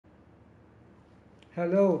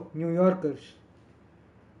Hello, New Yorkers.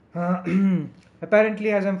 Uh,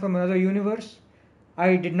 Apparently, as I'm from another universe,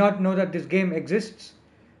 I did not know that this game exists,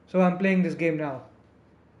 so I'm playing this game now.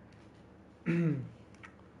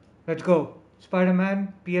 Let's go.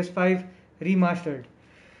 Spider-Man PS5 Remastered.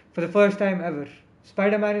 For the first time ever.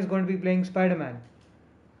 Spider-Man is going to be playing Spider-Man.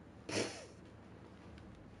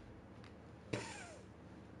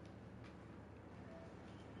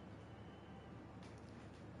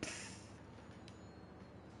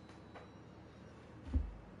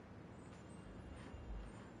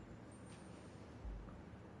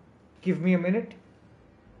 Give me a minute.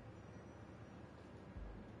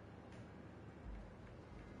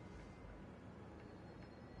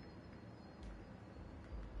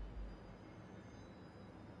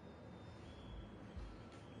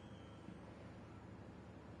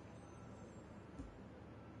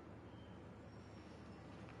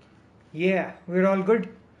 Yeah, we're all good.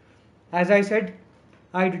 As I said,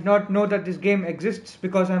 I did not know that this game exists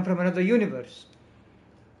because I'm from another universe.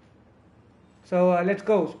 So let's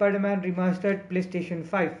go. Spider-Man Remastered PlayStation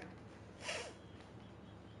 5.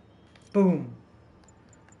 Boom.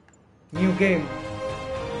 New game.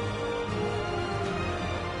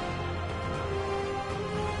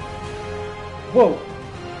 Whoa.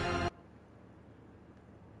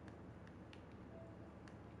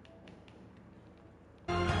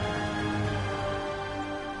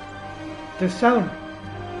 The sound.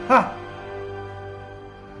 Ha!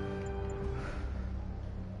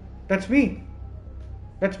 That's me.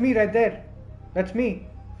 That's me right there. That's me.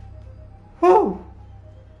 Whoo!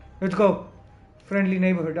 Let's go. Friendly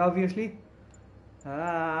neighborhood, obviously.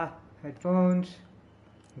 Headphones.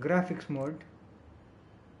 Graphics mode.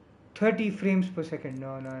 30 frames per second.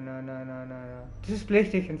 No. This is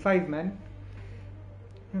PlayStation 5, man.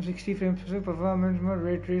 60 frames per second. Performance mode.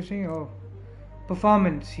 Ray tracing. Oh.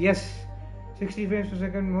 Performance. Yes. 60 frames per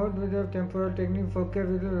second mode with a temporal technique. Focus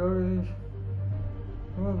with the.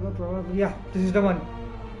 Yeah, this is the one.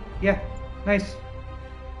 Yeah, nice.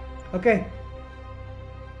 Okay.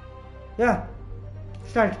 Yeah.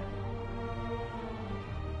 Start.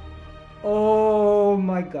 Oh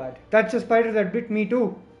my god. That's a spider that bit me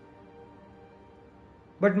too.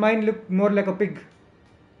 But mine looked more like a pig.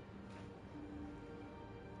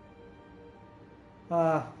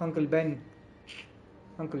 Uncle Ben.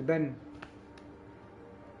 Uncle Ben.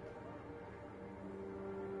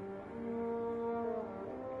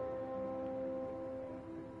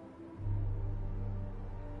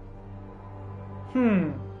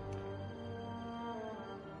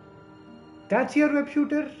 That's your web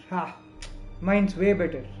shooter? Mine's way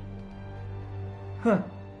better. Huh.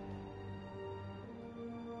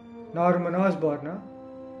 Norman Osborn, huh?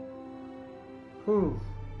 Who?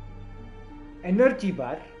 Energy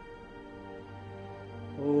bar?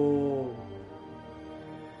 Oh.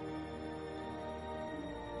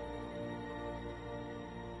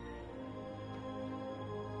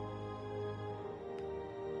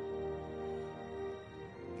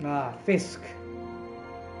 Fisk.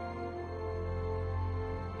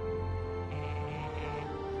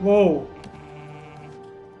 Whoa.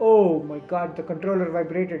 Oh my god, the controller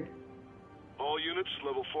vibrated. All units,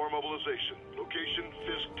 level 4 mobilization. Location,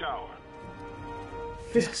 Fisk Tower.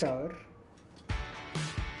 Fisk Tower?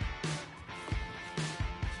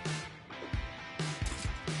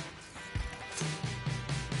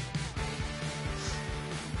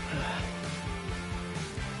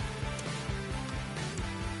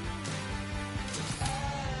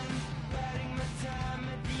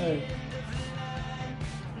 Hey.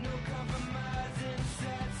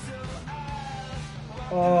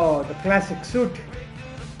 Oh, the classic suit.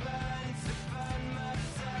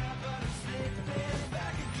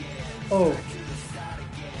 Oh.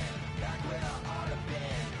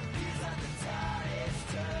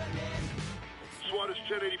 SWAT is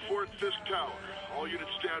 1084 at Fisk Tower. All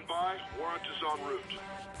units stand by. Warrant is en route.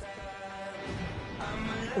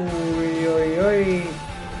 Oi, oi, oi.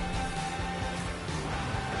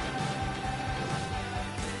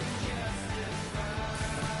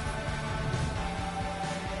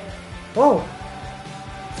 Oh.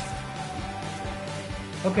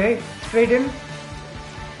 Okay, straight in.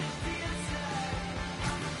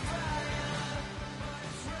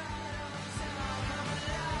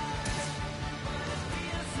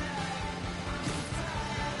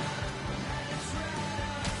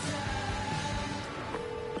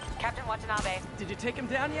 Captain Watanabe. Did you take him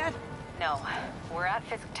down yet? No, we're at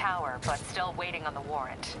Fisk Tower, but still waiting on the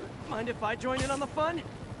warrant. Mind if I join in on the fun?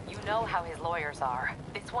 You know how his lawyers are.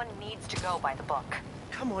 This one needs to go by the book.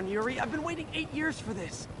 Come on, Yuri. I've been waiting 8 years for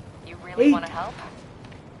this. You really want to help?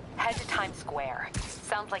 Head to Times Square.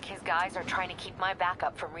 Sounds like his guys are trying to keep my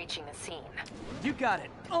backup from reaching the scene. You got it.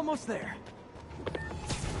 Almost there.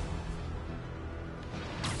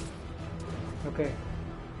 Okay.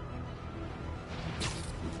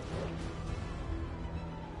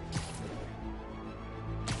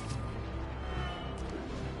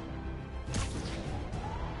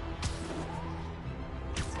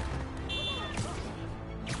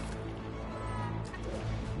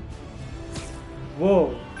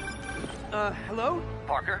 Whoa. Hello?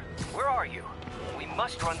 Parker, where are you? We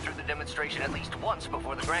must run through the demonstration at least once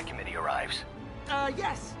before the grant committee arrives.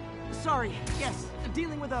 Yes. Sorry. Yes.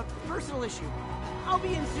 Dealing with a personal issue. I'll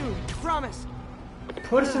be in soon. Promise.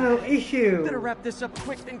 Personal issue. Better wrap this up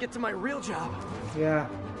quick and get to my real job. Yeah.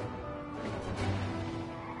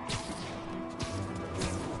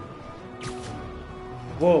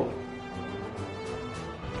 Whoa.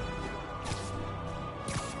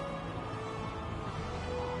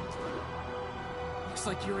 Looks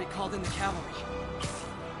like Yuri called in the cavalry.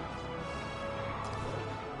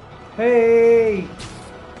 Hey.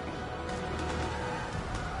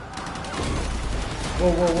 Whoa,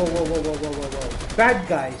 whoa, whoa, whoa, whoa, whoa, whoa, whoa, whoa. Bad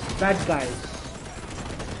guys, bad guys.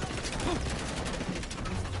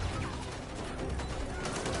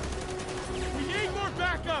 We need more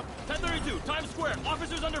backup! 1032, Times Square.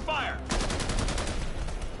 Officers under fire.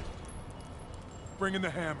 Bring in the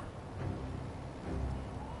hammer.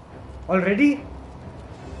 Already?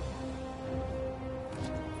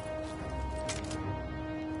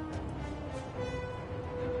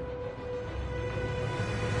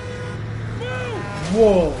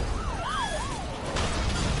 Whoa.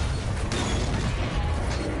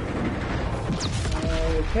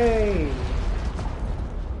 Okay.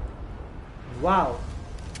 Wow.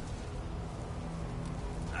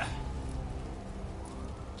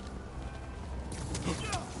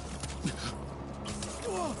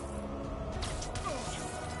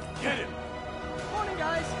 Get him! Morning,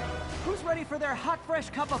 guys. Who's ready for their hot, fresh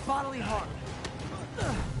cup of bodily harm?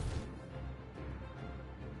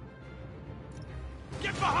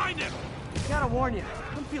 Get behind him! Gotta warn you,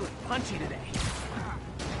 I'm feeling punchy today.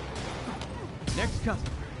 Next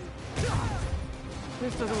customer.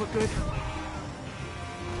 This doesn't look good.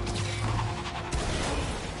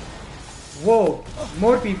 Whoa.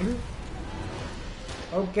 More people.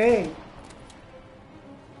 Okay.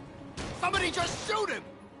 Somebody just shoot him!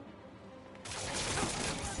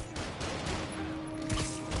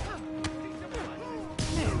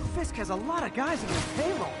 Man, Fisk has a lot of guys on his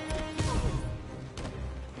payroll.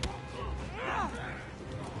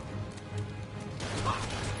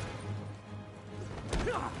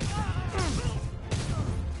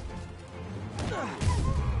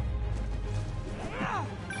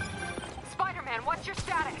 Spider-Man, what's your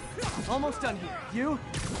status? Almost done here. You?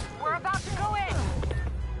 We're about to go in.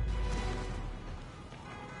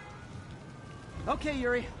 Okay,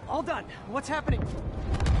 Yuri. All done. What's happening?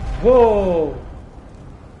 Whoa.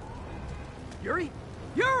 Yuri?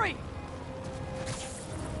 Yuri!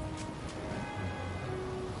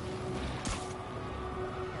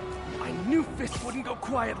 I knew Fisk wouldn't go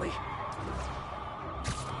quietly.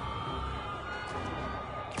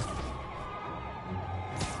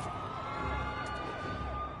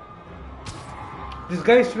 This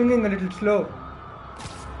guy is swinging a little slow.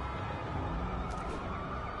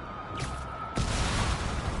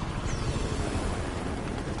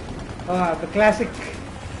 Ah, the classic.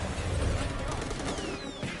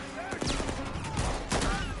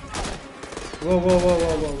 Whoa, whoa, whoa,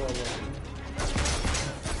 whoa, whoa, whoa, whoa.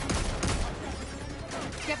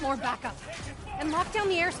 Get more backup. And lock down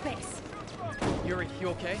the airspace. Yuri, you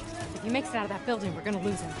okay? If he makes it out of that building, we're gonna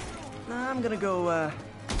lose him. I'm gonna go,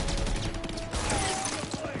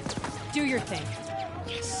 Do your thing.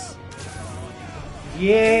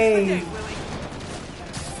 Yay! Hey, Willie.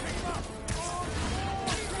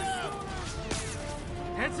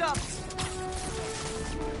 Heads up.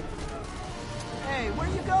 Hey, where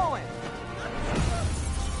are you going?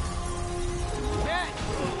 Ben!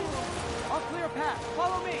 I'll clear a path.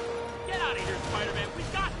 Follow me. Get out of here, Spider-Man. We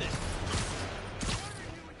got this!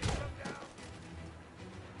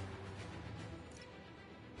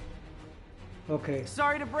 Okay.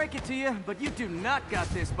 Sorry to break it to you, but you do not got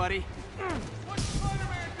this, buddy. What's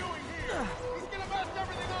Spider-Man doing here? He's gonna mess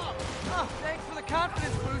everything up! Oh, thanks for the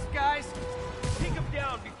confidence boost, guys. Take him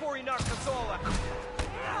down before he knocks us all out.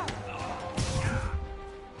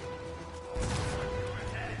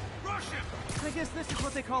 Rush him! I guess this is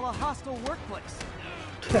what they call a hostile workplace.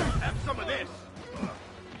 Have some of this!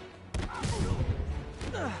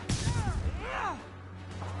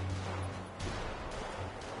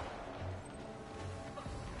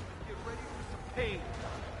 Get ready for some pain.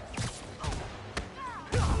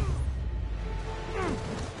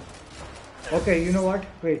 Okay, you know what?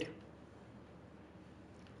 Wait.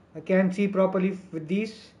 I can't see properly with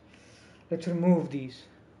these. Let's remove these.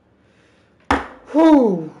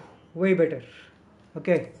 Whew! Way better.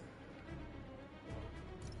 Okay.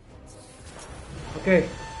 Okay.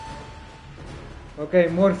 Okay,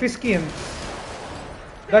 more Fiskians.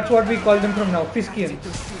 That's what we call them from now, Fiskians.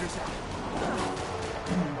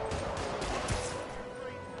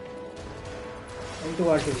 Into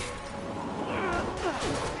RT.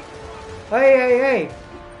 Hey!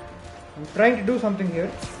 I'm trying to do something here.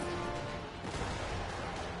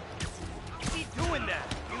 Keep doing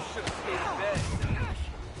that. You should have stayed in bed.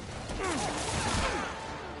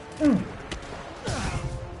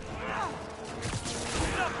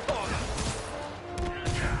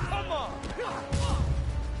 Come on.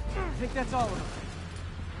 I think that's all of them.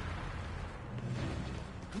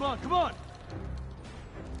 Come on!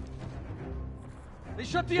 They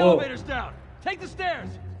shut the elevators down. Take the stairs.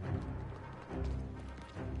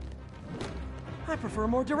 I prefer a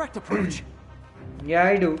more direct approach. Yeah,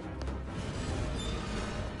 I do.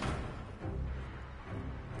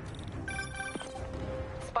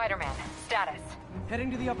 Spider-Man, status.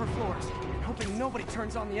 Heading to the upper floors, and hoping nobody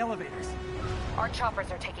turns on the elevators. Our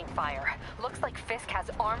choppers are taking fire. Looks like Fisk has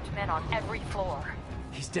armed men on every floor.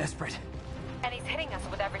 He's desperate. And he's hitting us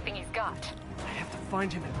with everything he's got. I have to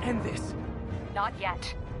find him and end this. Not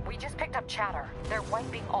yet. We just picked up chatter. They're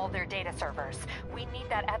wiping all their data servers. We need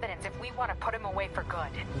that evidence if we want to put him away for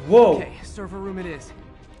good. Whoa! Okay, server room it is.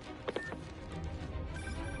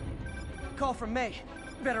 Call from May.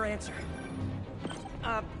 Better answer.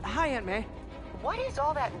 Hi, Aunt May. What is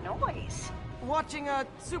all that noise? Watching a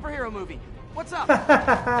superhero movie. What's up?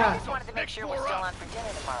 I just wanted to make sure we're still on for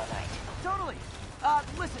dinner tomorrow night. Totally.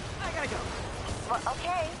 Listen, I gotta go. Well,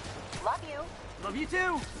 okay. Love you. Love you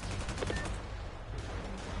too.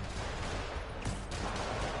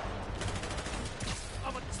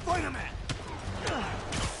 I'm a Spider-Man. I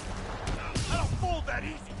don't fold that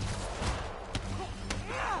easy.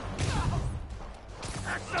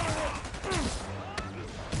 Accelerate.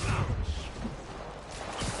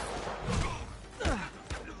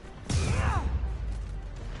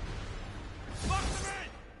 Lock them in.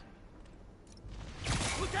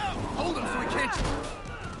 Look out! Hold him so he can't.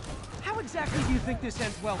 How exactly do you think this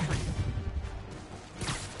ends well for you?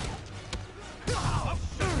 I'm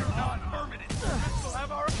sure you're non-permanent. We'll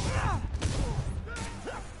have our...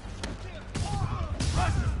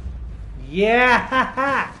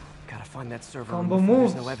 Yeah! Gotta find that server Combo room before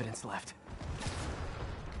moves. there's no evidence left.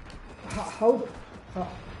 How?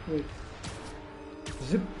 Wait.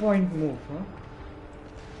 Zip point move, huh?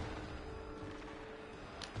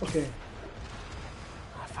 Okay.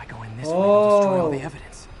 If I go in this way, I'll destroy all the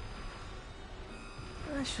evidence.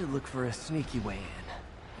 I should look for a sneaky way in.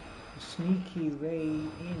 Sneaky way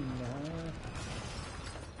in, huh?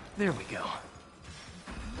 There we go.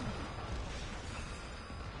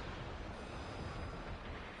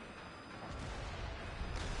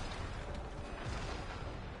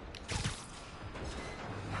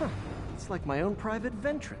 Huh. It's like my own private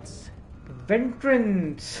ventrance.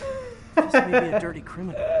 Ventrance! This may be a dirty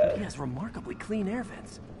criminal, but he has remarkably clean air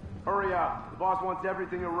vents. Hurry up. The boss wants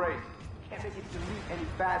everything erased. Can't make it delete any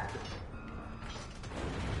faster.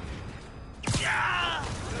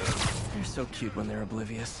 They're so cute when they're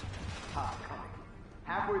oblivious. Coming.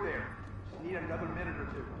 Halfway there. Just need another minute or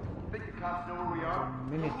two. Think the cops know where we are?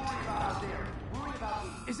 Minute. Don't worry about out there. Worry about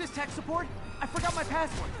me. Is this tech support? I forgot my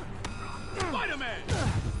password. Spider-Man!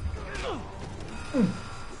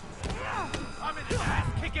 I'm in his ass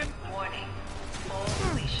kicking. Warning. Full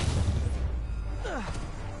deletion.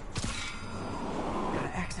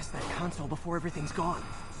 Gotta access that console before everything's gone.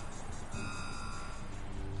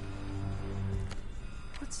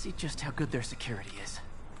 Let's see just how good their security is.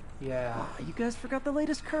 Yeah. You guys forgot the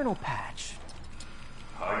latest kernel patch.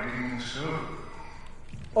 Hiding so.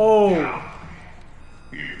 Oh! Here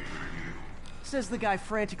for you. Says the guy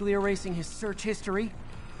frantically erasing his search history.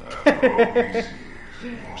 After all these years,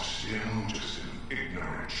 you're still just an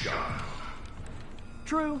ignorant child.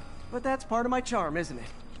 True, but that's part of my charm, isn't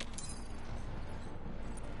it?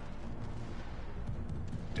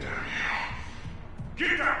 Damn you.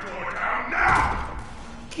 Keep that door down now!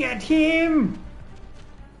 Get him!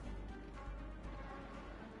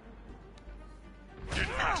 Get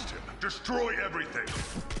past him. Destroy everything.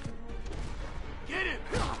 Get him!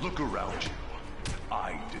 Look around you.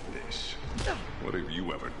 I did this. What have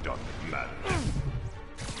you ever done that mattered?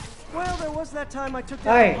 Well, there was that time I took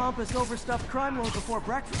down Hey. a pompous, overstuffed crime lord before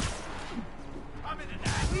breakfast. I'm in an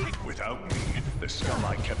ass kick. Without me, the scum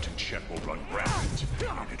I kept in check will run rampant,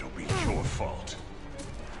 and it'll be your fault.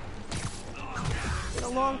 So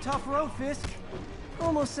long, tough road, Fisk.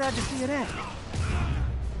 Almost sad to see it end.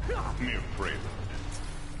 Mere prelude.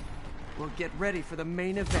 We'll get ready for the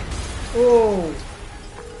main event. Oh,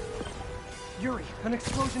 Yuri, an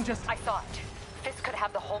explosion just... I saw it. Fisk could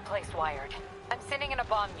have the whole place wired. I'm sending in a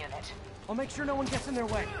bomb unit. I'll make sure no one gets in their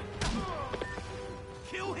way.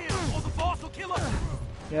 Kill him, or the boss will kill us.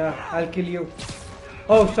 yeah, I'll kill you.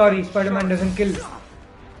 Oh, sorry, Spider-Man doesn't kill.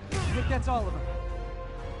 I think that's all of them.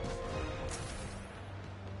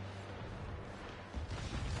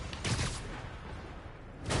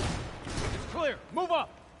 Clear, move up.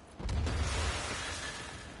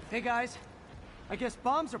 Hey guys, I guess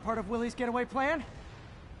bombs are part of Willie's getaway plan?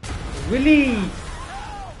 Willie!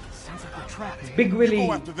 Sounds like we're trapped. Big You Willie.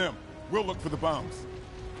 go after them. We'll look for the bombs.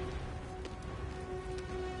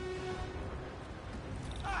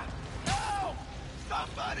 No!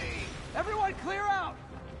 Somebody! Everyone clear out!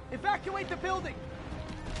 Evacuate the building!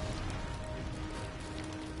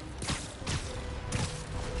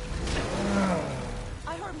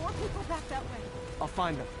 I heard more people back that way. I'll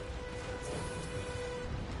find them.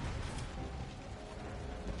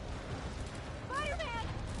 Spider-Man!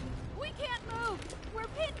 We can't move! We're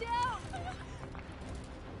pinned down!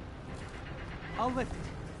 I'll lift it.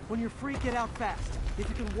 When you're free, get out fast. If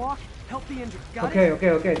you can walk, help the injured. Got Okay, it? okay,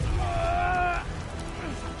 okay.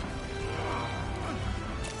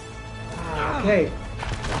 Okay.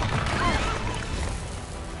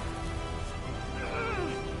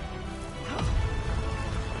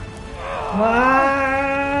 Come on!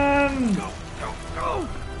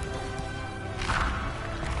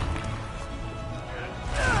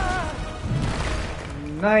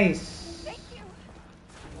 Nice.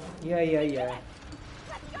 Yeah.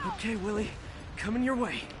 Okay, Willie. Coming your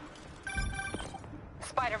way.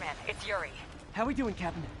 Spider-Man, it's Yuri. How we doing,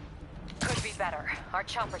 Captain? Could be better. Our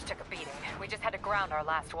choppers took a beating. We just had to ground our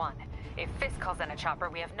last one. If Fisk calls in a chopper,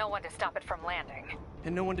 we have no one to stop it from landing.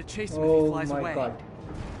 And no one to chase him if he Oh flies my away. god.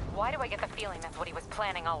 Why do I get the feeling that's what he was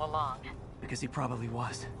planning all along? Because he probably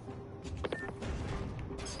was.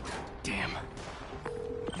 Damn.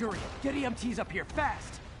 Yuri, get EMTs up here,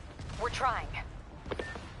 fast! We're trying.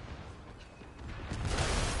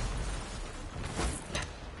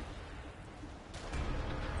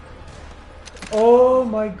 Oh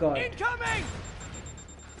my god. Incoming!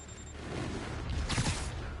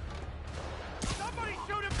 Somebody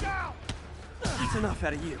shoot him down! That's enough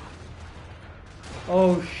out of you.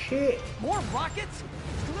 Oh shit. More rockets?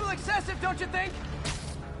 A little excessive, don't you think?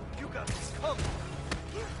 You got this covered.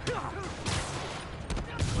 You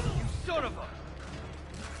son of a...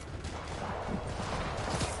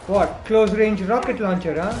 What? Close range rocket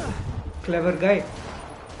launcher, huh? Clever guy.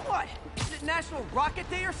 What? Is it National Rocket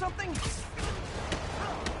Day or something?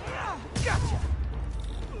 Gotcha!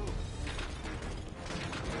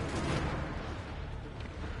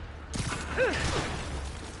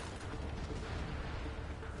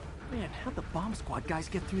 Man, how'd the bomb squad guys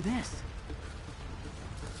get through this?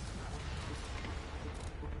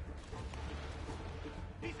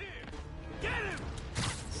 He's here! Get him!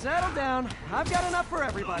 Settle down. I've got enough for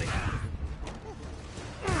everybody.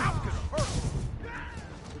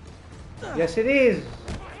 Yes, it is.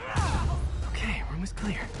 Okay, room is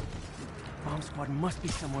clear. Bomb squad must be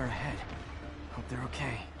somewhere ahead. Hope they're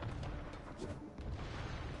okay.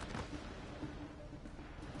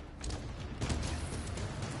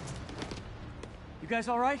 You guys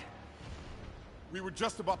all right? We were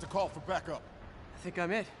just about to call for backup. I think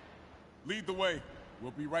I'm it. Lead the way.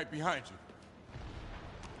 We'll be right behind you.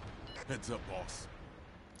 Heads up, boss.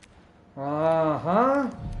 Uh-huh.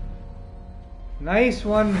 Nice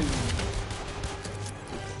one.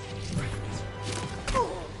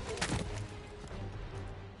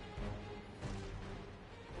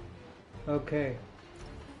 Okay.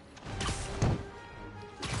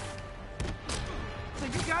 So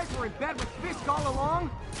you guys were in bed with Fisk all along?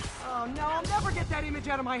 Oh no, I'll never get that image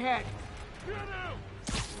out of my head. Get him!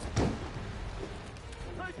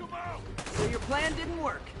 Take him out! So your plan didn't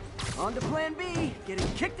work. On to plan B, getting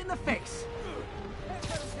kicked in the face.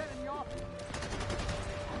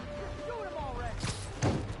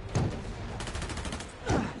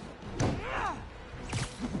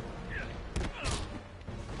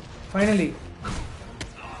 Finally.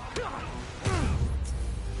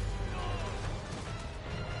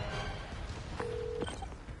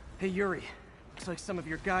 Hey Yuri, looks like some of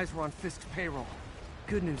your guys were on Fisk's payroll.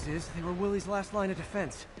 Good news is, they were Willie's last line of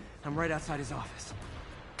defense. I'm right outside his office.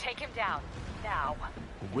 Take him down. Now.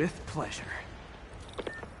 With pleasure.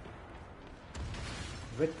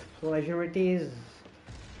 With pleasure it is.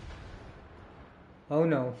 Oh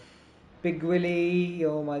no. Big Willie.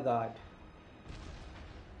 Oh my god.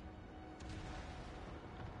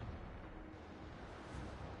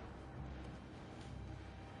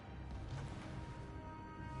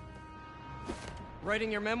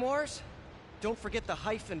 Writing your memoirs? Don't forget the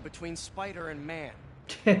hyphen between spider and man.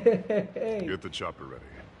 Get the chopper ready.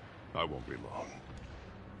 I won't be long.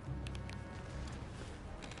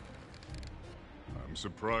 I'm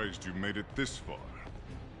surprised you made it this far.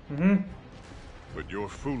 But your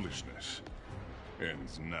foolishness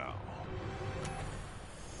ends now.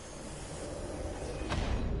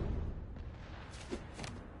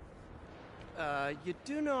 You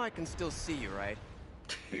do know I can still see you, right?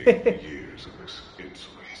 8 years of this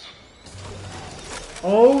insolence.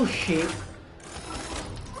 Oh shit.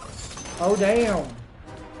 Oh damn.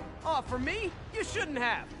 Oh, for me? You shouldn't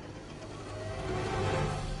have.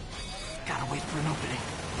 Gotta wait for an opening.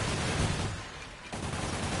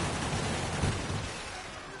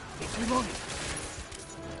 It's reloading.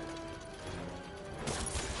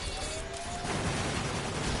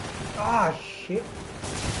 Ah shit.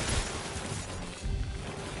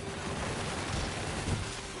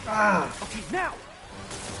 Ah. Okay, now.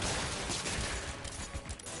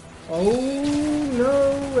 Oh no,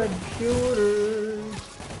 red shooters.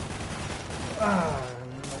 Ah,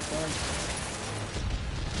 my God.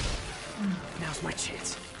 Now's my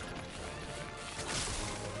chance.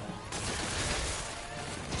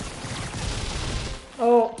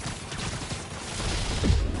 Oh.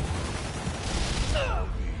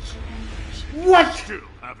 What? Still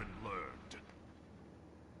haven't learned.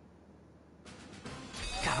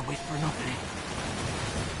 Gotta wait for an opening.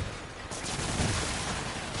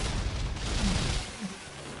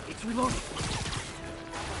 It's reloading.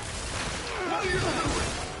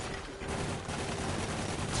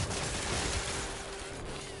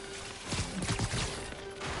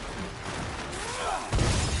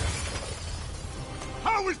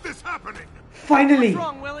 How is this happening? Finally. What's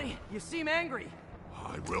wrong, Willie? You seem angry.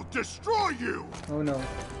 I will destroy you! Oh no.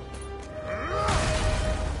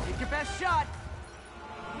 Take your best shot.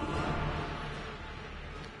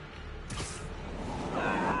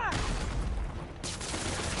 That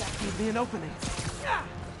gave me an opening.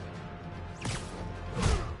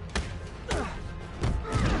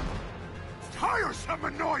 Tiresome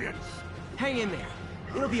annoyance! Hang in there.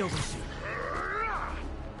 It'll be over soon.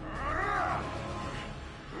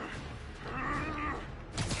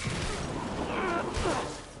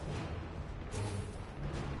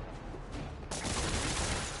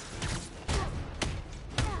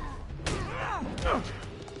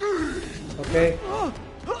 Okay.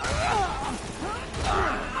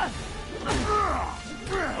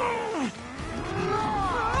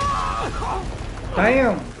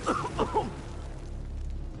 Damn.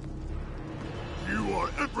 You are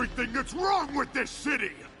everything that's wrong with this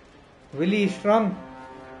city! Willie is strong.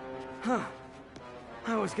 Huh.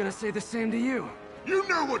 I was gonna say the same to you. You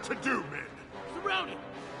know what to do, men! Surround it!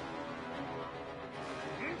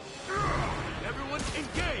 Everyone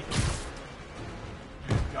engage!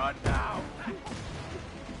 God, now!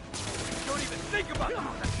 Don't even think about it!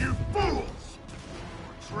 You fools!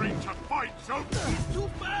 You're trained to fight, so... He's too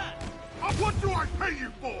fast! What do I pay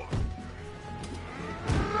you for?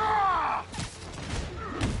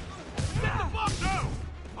 Get the box! No!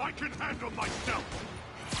 I can handle myself!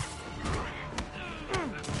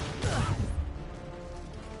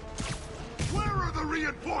 Where are the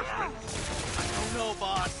reinforcements? I don't know,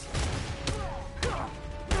 boss.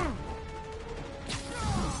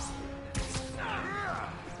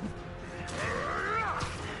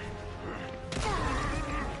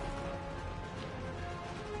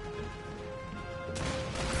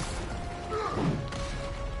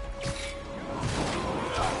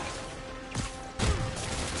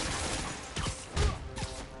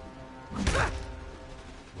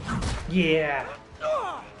 Yeah.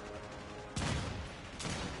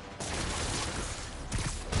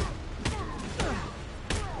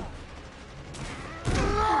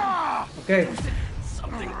 Okay.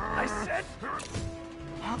 Something I said?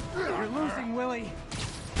 You're losing, Willie.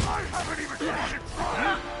 I haven't even started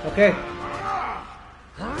trying! Okay.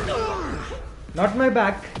 Not my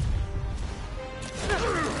back.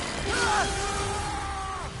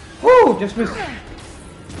 Whoo! Just missed.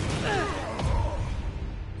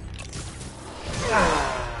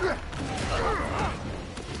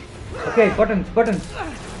 Okay, buttons.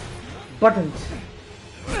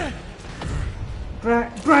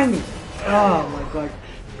 Triangle. Oh my God.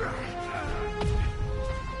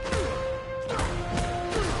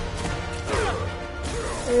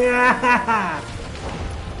 Yeah.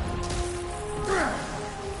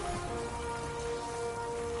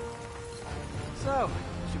 So,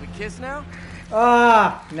 should we kiss now?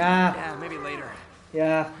 Ah, nah. Yeah, maybe later.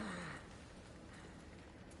 Yeah.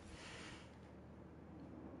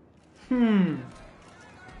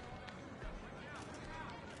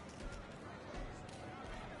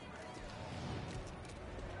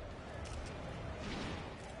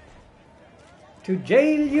 To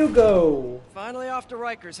jail you go. Finally off to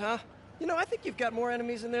Rikers, huh? You know, I think you've got more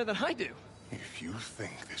enemies in there than I do. If you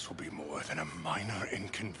think this will be more than a minor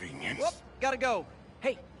inconvenience... Whoop, gotta go.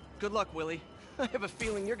 Hey, good luck, Willie. I have a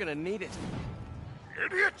feeling you're gonna need it.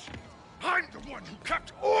 Idiots! I'm the one who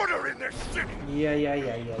kept order in this city! Yeah.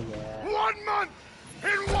 1 month!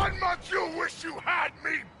 In 1 month you'll wish you had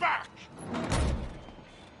me back!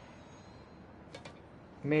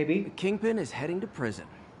 Maybe. The Kingpin is heading to prison.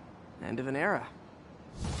 End of an era.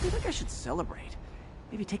 I think I should celebrate.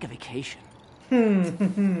 Maybe take a vacation.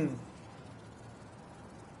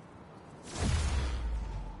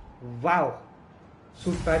 Wow.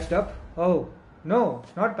 Suit patched up? Oh, no,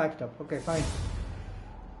 it's not patched up. Okay, fine.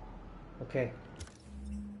 Okay.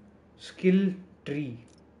 Skill tree.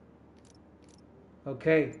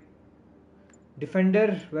 Okay.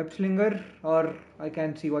 Defender, web slinger, or I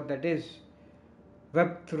can't see what that is.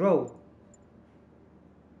 Web throw.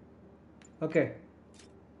 Okay.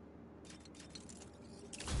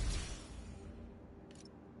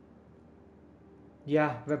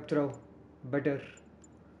 Yeah, web throw. Better.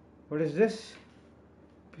 What is this?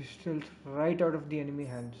 Pistols right out of the enemy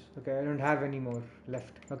hands. Okay, I don't have any more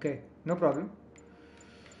left. Okay, no problem.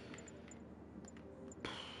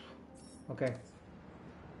 Okay.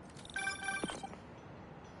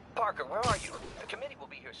 Parker, where are you? The committee will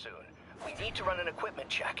be here soon. We need to run an equipment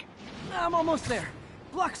check. I'm almost there.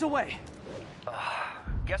 Blocks away.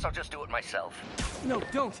 Guess I'll just do it myself. No,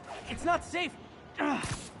 don't. It's not safe.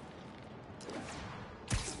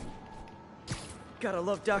 Gotta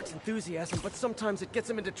love Doc's enthusiasm, but sometimes it gets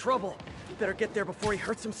him into trouble. Better get there before he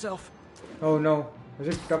hurts himself. Oh no. Is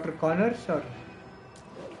it Dr. Connors or?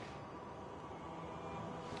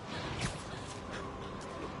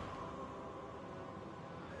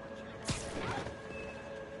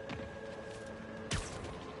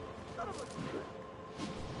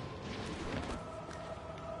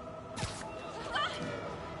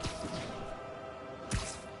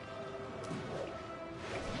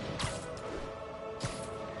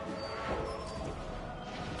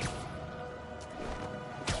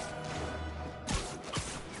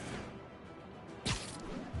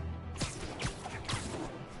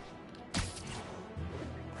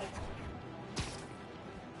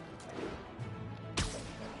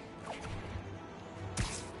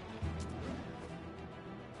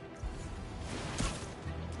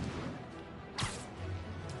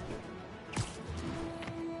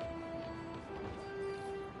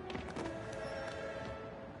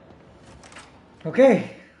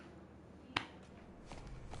 Okay.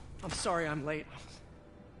 I'm sorry I'm late.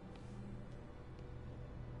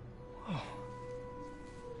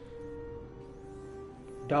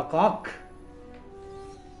 Doc Ock.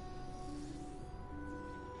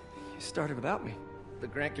 You started without me. The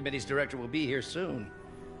grant committee's director will be here soon.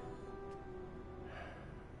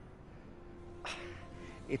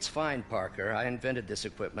 It's fine, Parker. I invented this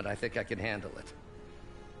equipment. I think I can handle it.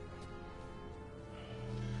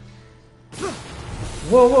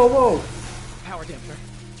 Whoa. Power dampener.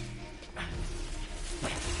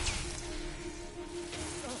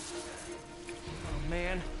 Oh,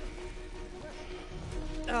 man.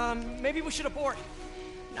 Maybe we should abort.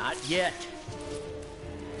 Not yet.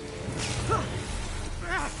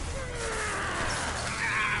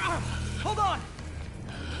 Hold on!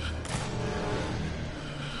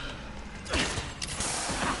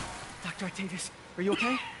 Dr. Octavius, are you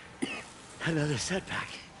okay? Another setback.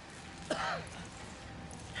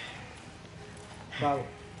 Wow.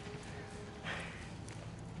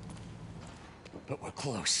 But we're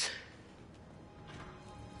close.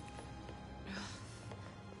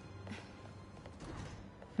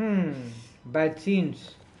 Bad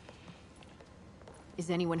scenes. Is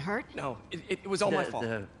anyone hurt? No, it was all my fault.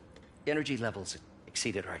 The energy levels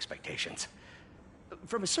exceeded our expectations.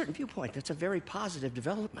 From a certain viewpoint, that's a very positive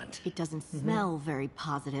development. It doesn't smell very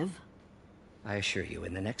positive. I assure you,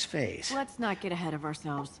 in the next phase... Let's not get ahead of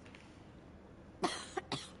ourselves.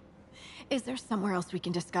 Is there somewhere else we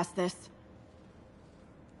can discuss this?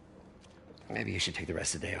 Maybe you should take the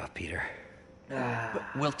rest of the day off, Peter. But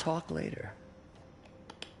we'll talk later.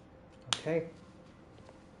 Okay.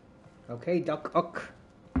 Okay, Doc Ock.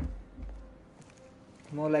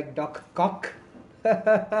 More like Doc Cock.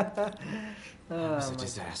 That was a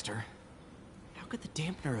disaster. How could the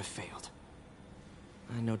dampener have failed?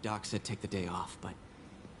 I know Doc said take the day off, but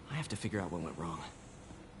I have to figure out what went wrong.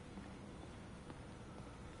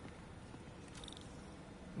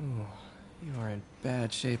 Ooh, you are in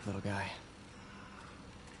bad shape, little guy.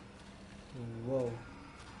 Whoa.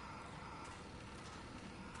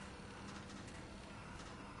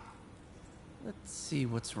 Let's see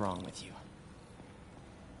what's wrong with you.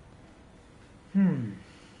 Hmm.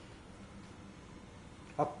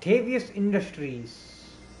 Octavius Industries.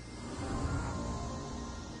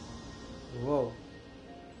 Whoa.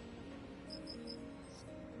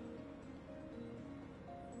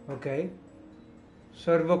 Okay.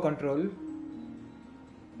 Servo control,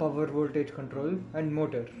 power voltage control, and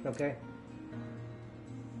motor. Okay.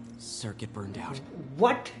 Circuit burned out.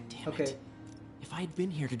 What? Damn Okay. it. If I had been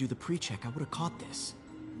here to do the pre-check, I would have caught this.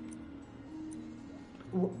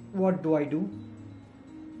 What do I do?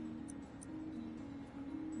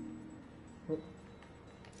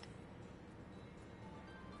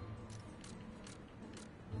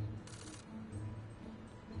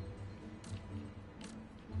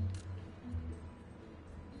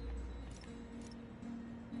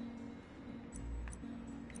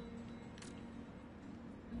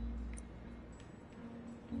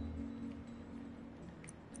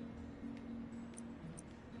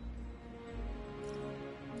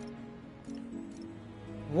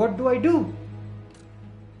 What do I do?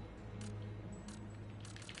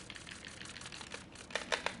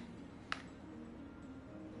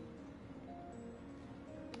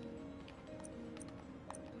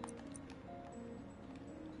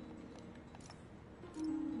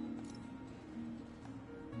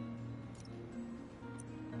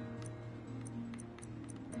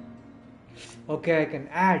 Okay, I can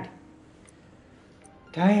add.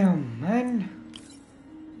 Damn, man.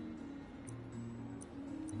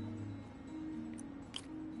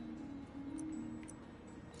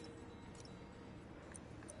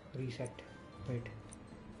 Reset. Wait.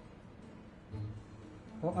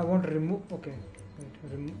 Oh, I want to remove. Okay.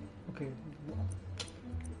 Wait. Remove. Okay.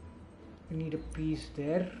 I need a piece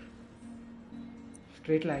there.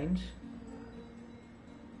 Straight lines.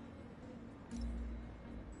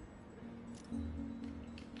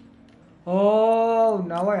 Oh,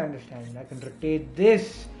 now I understand. I can rotate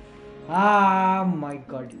this. Ah, my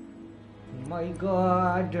god. My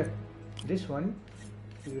god. This one.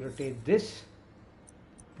 We rotate this.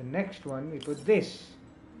 The next one we put this.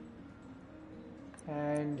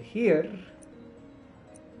 And here.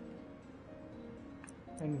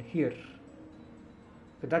 And here.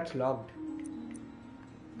 So that's logged.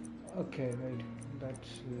 Okay, right. That's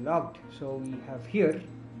logged. So we have here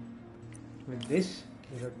with this.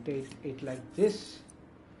 We rotate it like this.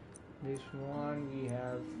 This one we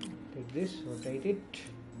have take this, rotate it.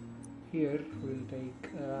 Here we'll take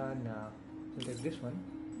we'll take this one,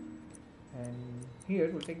 and here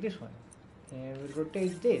we'll take this one, and we'll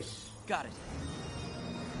rotate this. Got it.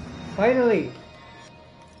 Finally.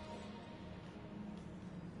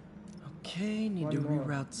 Okay, need One to more.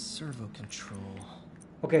 reroute servo control.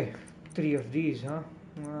 Okay, 3 of these, huh?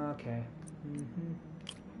 Okay.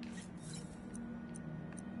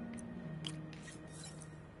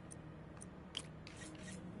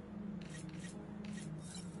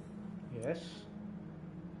 Yes.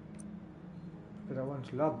 But that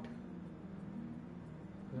one's locked.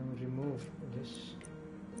 Then we remove this.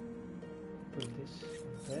 Put this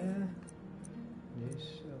there. This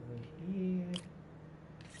over here.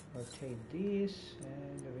 Rotate this,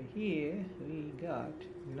 and over here we got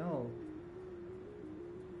no.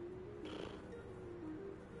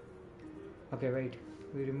 Okay, wait.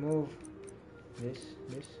 We remove this,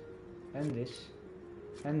 and this,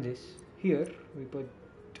 and this. Here we put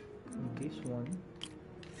this one.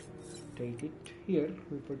 Rotate it. Here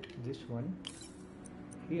we put this one.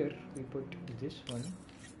 Here we put this one,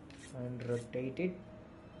 and rotate it.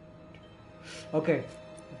 Okay,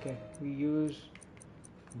 okay. We use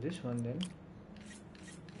this one then.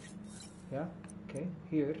 Yeah, okay.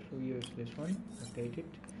 Here we use this one, rotate it.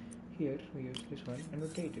 Here we use this one and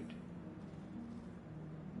rotate it.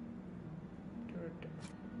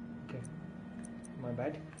 Okay, my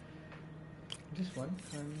bad. This one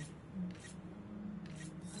and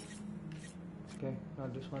okay, now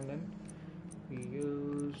this one then. We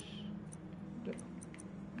use this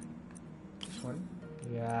one.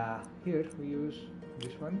 Yeah, here we use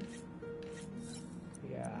this one.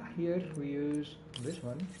 Yeah, here we use this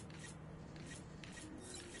one,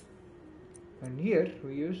 and here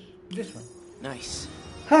we use this one. Nice.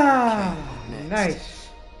 Ah, Okay, next. nice.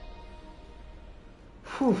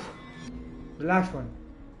 Whew. The last one.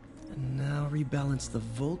 And now rebalance the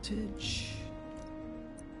voltage.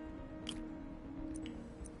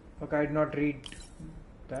 Okay, I did not read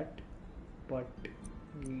that, but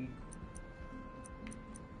we.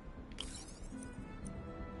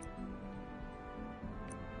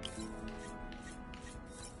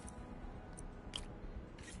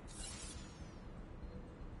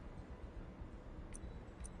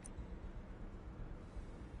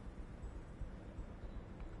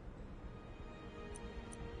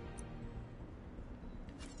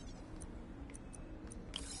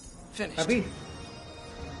 Finished. Happy?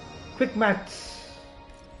 Quick maths.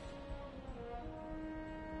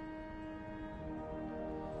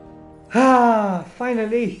 Ah,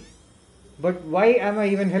 finally. But why am I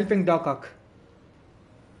even helping Doc Ock?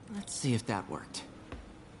 Let's see if that worked.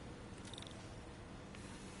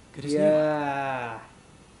 Good as new. Yeah.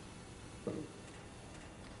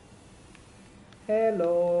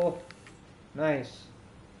 Hello. Nice.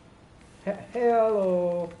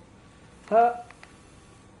 Hello.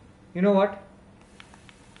 You know what?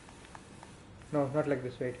 No, not like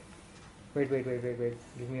this. Wait. Wait.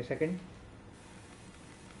 Give me a second.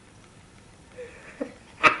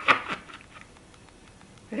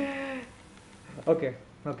 Okay.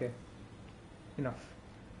 Enough.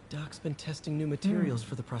 Doc's been testing new materials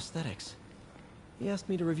for the prosthetics. He asked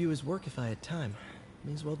me to review his work if I had time.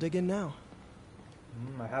 May as well dig in now.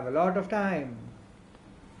 I have a lot of time.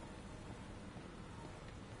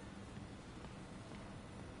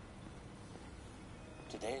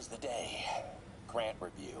 Today's the day. Grant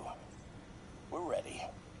review. We're ready.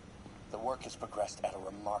 The work has progressed at a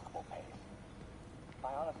remarkable pace.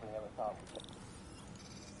 I honestly never thought we could.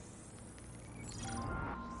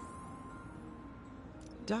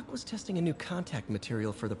 Doc was testing a new contact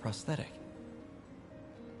material for the prosthetic.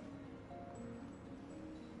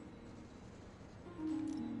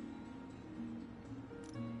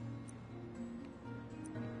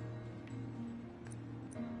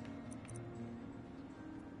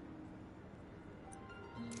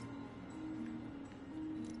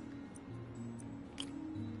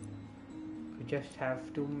 We just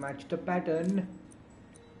have to match the pattern.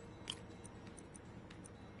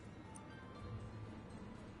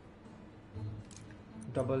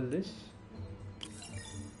 Double this.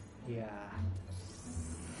 Yeah.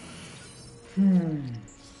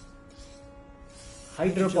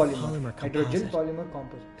 Hydrogen polymer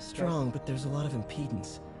composite. Strong, but there's a lot of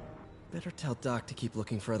impedance. Better tell Doc to keep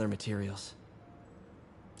looking for other materials.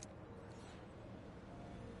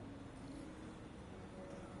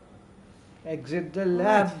 Exit the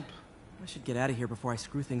lab. Right. I should get out of here before I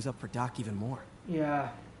screw things up for Doc even more. Yeah.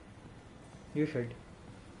 You should.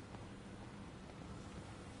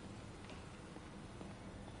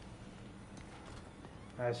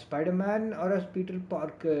 As Spider-Man or as Peter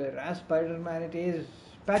Parker? As Spider-Man it is.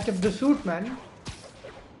 Patch up the suit, man.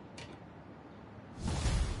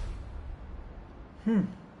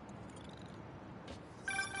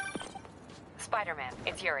 Spider-Man,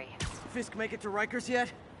 it's Yuri. Fisk make it to Rikers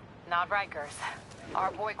yet? Not Rikers.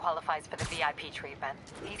 Our boy qualifies for the VIP treatment.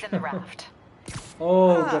 He's in the raft.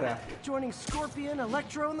 Oh, the raft. Joining Scorpion,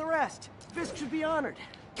 Electro, and the rest. Fisk should be honored.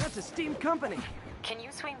 That's a steam company. Can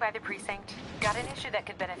you swing by the precinct? Got an issue that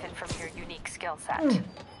could benefit from your unique skill set.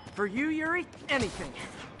 For you, Yuri, anything.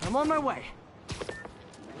 I'm on my way.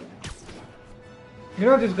 You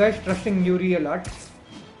know, this guy's trusting Yuri a lot.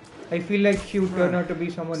 I feel like she would turn out to be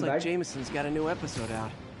someone Looks like bad. Jameson's got a new episode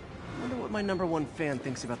out. Wonder what my #1 fan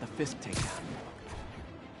thinks about the Fisk takedown.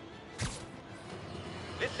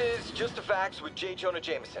 This is Just the Facts with J. Jonah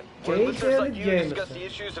Jameson. J. Where listeners like Jonah you discuss Jameson. the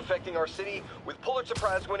issues affecting our city with Pulitzer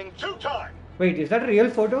Prize winning two-time Wait, is that a real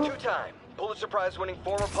photo? Pulitzer Prize winning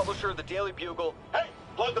former publisher of the Daily Bugle. Hey,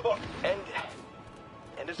 plug the book. And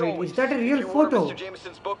as Wait, always, is that a real if you order photo? Mr.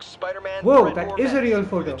 Jameson's book, Spider-Man, Whoa, Red that War is a Mets, real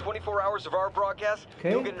photo. within 24 hours of our broadcast,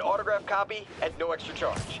 Okay. you'll get an autographed copy at no extra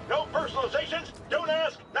charge. No personalizations. Don't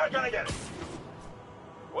ask. Not gonna get it.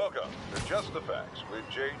 Welcome to Just the Facts with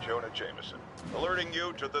J. Jonah Jameson, alerting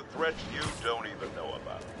you to the threats you don't even know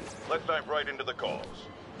about. Let's dive right into the calls.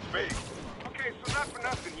 Speak. Okay, so not for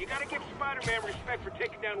nothing. You gotta give Spider-Man respect for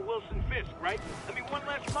taking down Wilson Fisk, right? I mean, one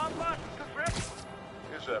less mob boss is good for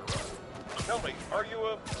everyone. Is that right? Tell me, are you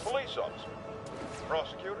a police officer?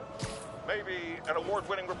 Prosecutor? Maybe an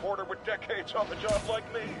award-winning reporter with decades on the job like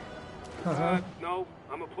me? No,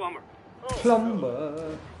 I'm a plumber. Oh,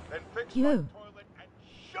 Plumber. Then fix Yo. my toilet and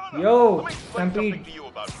shut up! Yo, Let me explain Stampede. something to you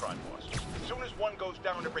about crime busters. As soon as one goes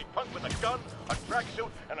down, every punk with a gun, a tracksuit,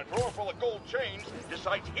 and a drawer full of gold chains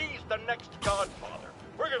decides he's the next godfather.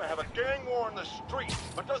 We're gonna have a gang war in the street,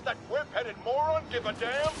 but does that whip-headed moron give a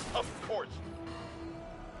damn? Of course.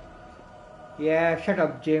 Yeah, shut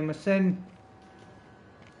up, Jameson.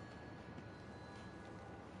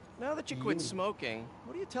 Now that you quit smoking,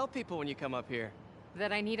 what do you tell people when you come up here?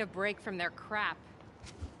 That I need a break from their crap.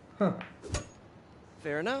 Huh.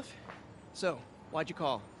 Fair enough. So, why'd you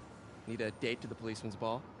call? Need a date to the policeman's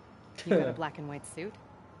ball? You got a black and white suit?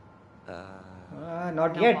 Not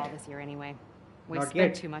No yet. ball this year anyway. We Not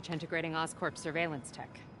spent yet. too much integrating Oscorp surveillance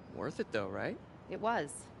tech. Worth it though, right? It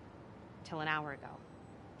was. Till an hour ago.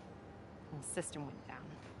 The system went down.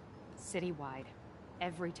 Citywide.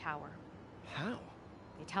 Every tower. How?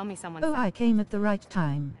 They tell me someone. Oh, I came at the right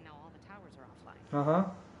time. I know all the towers are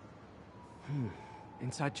offline.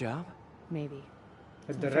 Inside job? Maybe.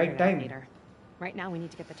 At We'll the right figure it out time. later. Right now, we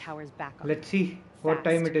need to get the towers back up. Let's see what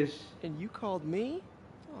time it is. And you called me?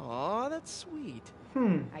 Aw, that's sweet.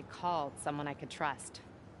 I called someone I could trust.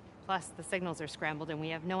 Plus, the signals are scrambled and we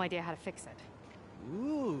have no idea how to fix it.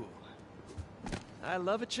 Ooh. I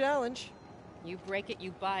love a challenge. You break it,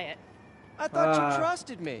 you buy it. I thought you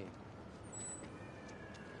trusted me.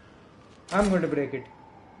 I'm going to break it.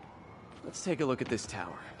 Let's take a look at this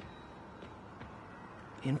tower.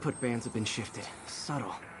 Input bands have been shifted.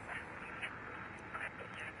 Subtle.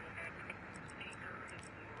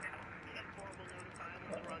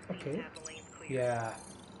 Okay. Yeah.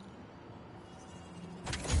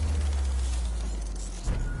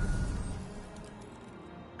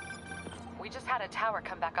 We just had a tower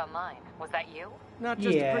come back online. Was that you? Not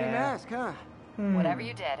just a pretty mask, huh? Whatever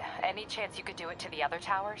you did, any chance you could do it to the other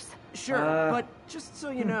towers? Sure, but just so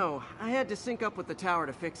you know, I had to sync up with the tower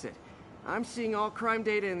to fix it. I'm seeing all crime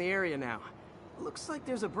data in the area now. Looks like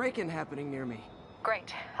there's a break-in happening near me.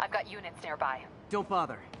 Great. I've got units nearby. Don't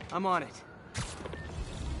bother. I'm on it.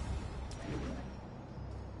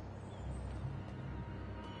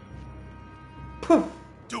 Poof!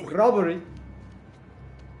 Robbery.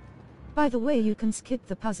 By the way, you can skip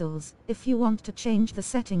the puzzles if you want to change the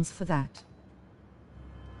settings for that.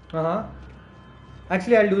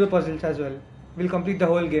 Actually, I'll do the puzzles as well. We'll complete the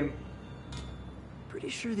whole game. Pretty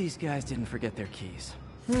sure these guys didn't forget their keys.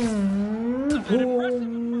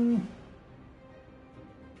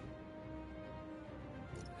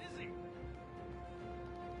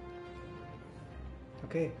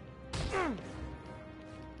 Okay.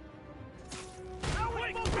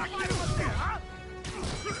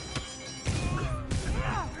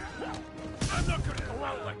 I'm not gonna go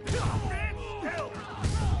out like this. Stand still.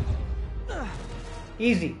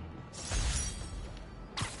 Easy.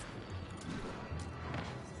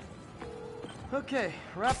 Okay,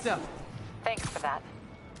 wrapped up. Thanks for that.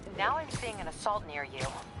 Now I'm seeing an assault near you.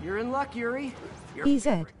 You're in luck, Yuri. Your Easy.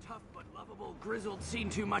 favorite tough but lovable, grizzled,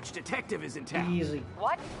 seen-too-much detective is in town. Easy.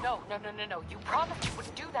 What? No. You promised you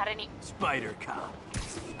wouldn't do that any... Spider Cop.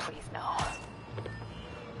 Please, no.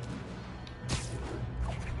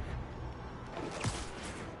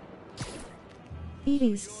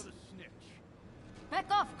 Ease. Back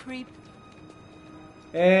off, creep.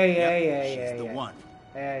 Hey. She's the one.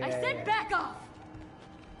 I said back off.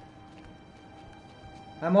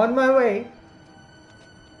 I'm on my way.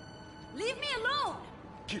 Leave me alone.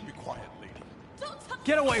 Keep it quiet, lady. Don't touch.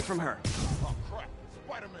 Get away from her. Oh, crap.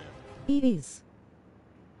 Spider-Man. Ease.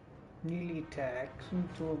 Melee attacks and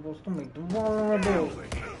turbos to make them vulnerable.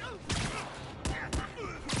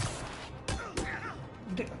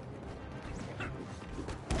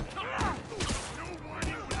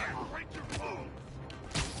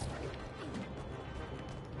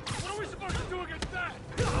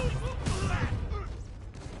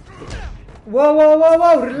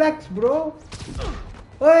 Whoa, relax, bro.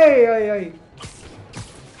 Hey.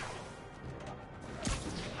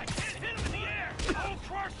 I can't hit him in the air. I'll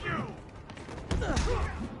crush you.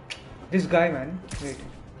 This guy, man. Wait.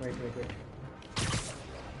 Crush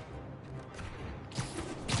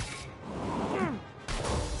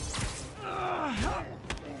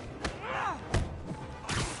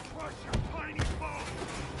your tiny bone.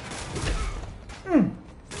 Hey!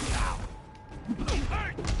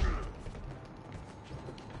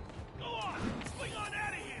 Go on, swing on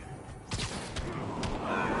out of here.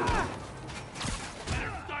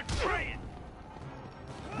 Better start praying.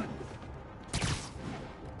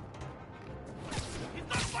 He's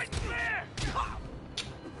not fighting fair.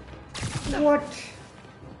 What?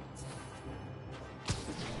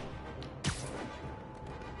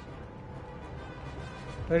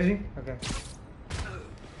 Where is he? Okay.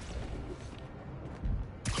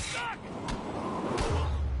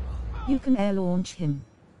 You can air launch him.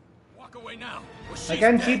 Walk away now. I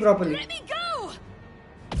can't see properly. Let me go.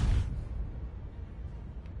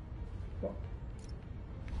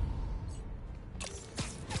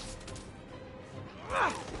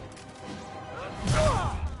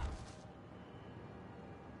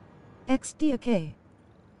 XD.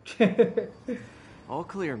 All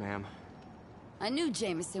clear, ma'am. I knew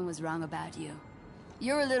Jameson was wrong about you.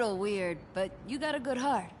 You're a little weird, but you got a good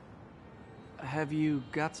heart. Have you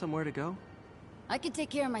got somewhere to go? I can take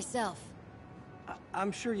care of myself.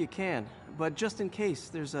 I'm sure you can, but just in case,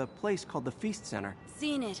 there's a place called the Feast Center.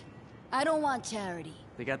 Seen it. I don't want charity.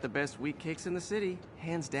 They got the best wheat cakes in the city,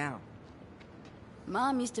 hands down.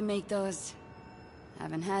 Mom used to make those.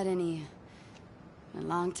 Haven't had any in a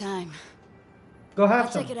long time. Go have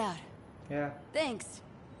I'll some. check it out. Yeah. Thanks.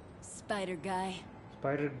 Spider Guy.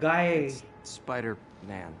 Spider Guy. It's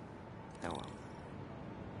Spider-Man. Oh well.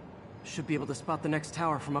 Should be able to spot the next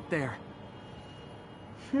tower from up there.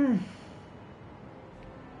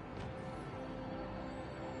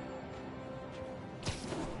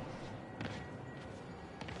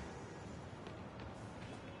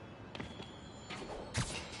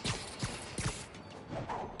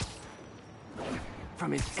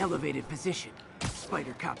 From his elevated position,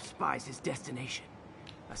 Spider Cop spies his destination.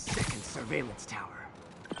 A second surveillance tower.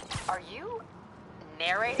 Are you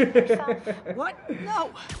narrating yourself? What? No!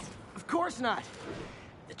 Of course not!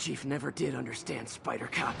 The Chief never did understand Spider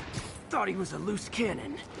Cop. Thought he was a loose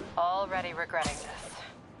cannon. Already regretting this.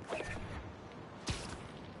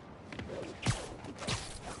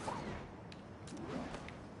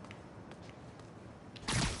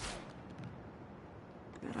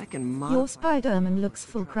 Bet I can modify... Your Spider-Man looks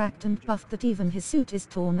full cracked and buffed that even his suit is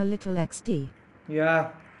torn a little XD.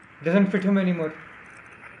 Yeah, doesn't fit him anymore.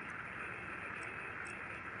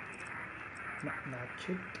 Match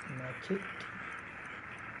it, match it.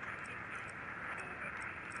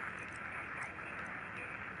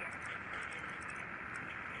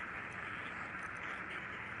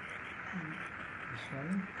 This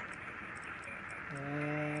one.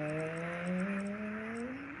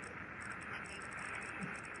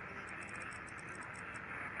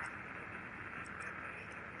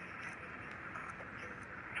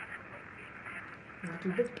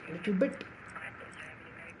 Little bit.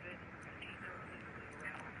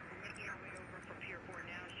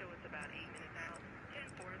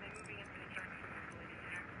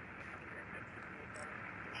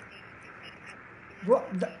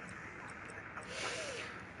 What the?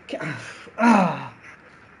 Ah!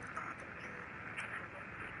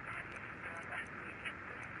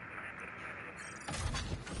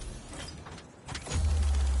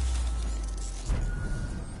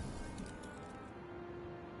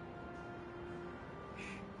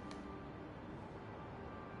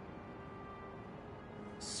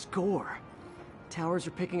 Score. Towers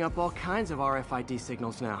are picking up all kinds of RFID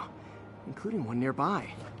signals now, including one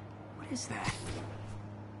nearby. What is that?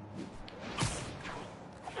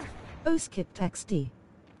 Skipped XD.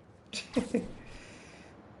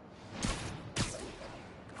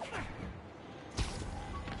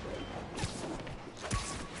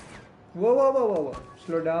 Whoa.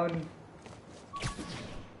 Slow down.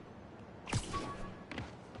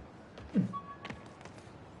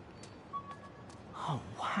 Oh,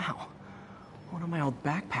 wow. One of my old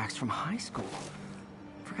backpacks from high school.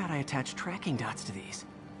 Forgot I attached tracking dots to these.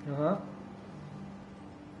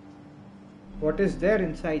 What is there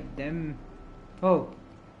inside them? Oh.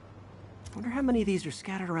 Wonder how many of these are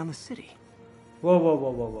scattered around the city.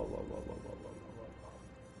 Whoa.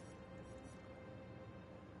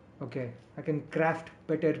 Okay, I can craft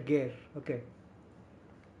better gear. Okay.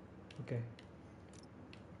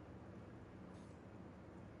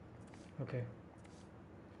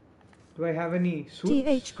 Do I have any suits?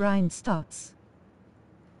 TH grind starts.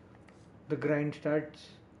 The grind starts.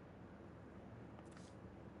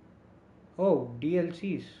 Oh,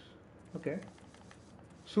 DLCs. Okay.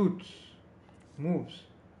 Suits. Moves.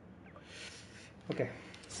 Okay.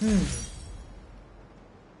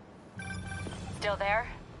 Still there?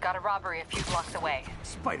 Got a robbery a few blocks away.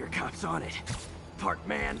 Spider Cop's on it. Part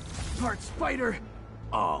man, part spider,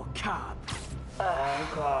 all cop. All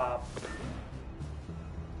cop.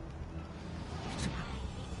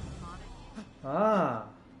 Ah.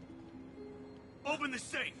 Open the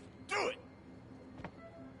safe. Do it.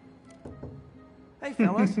 Hey,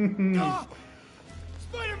 fellas. Oh!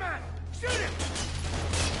 Spider-Man! Shoot him!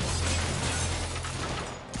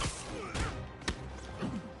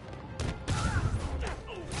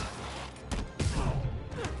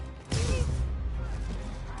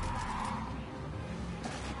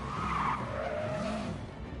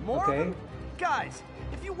 More? Okay. Guys,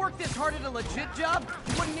 if you worked this hard at a legit job,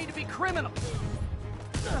 you wouldn't need to be criminals.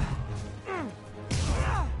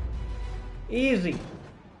 Easy.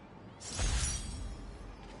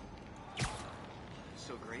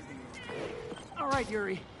 So great. All right,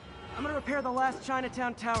 Yuri. I'm gonna repair the last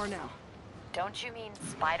Chinatown tower now. Don't you mean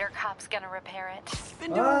Spider Cop's gonna repair it?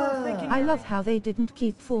 Been doing a little thinking. I love how they didn't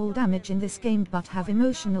keep fall damage in this game but have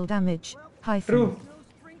emotional damage. True.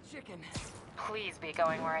 Please be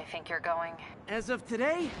going where I think you're going. As of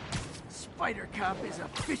today, Spider Cop is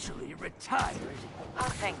officially retired. Oh,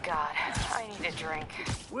 thank God. I need a drink.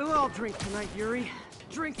 We'll all drink tonight, Yuri.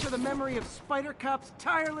 Drink to the memory of Spider Cop's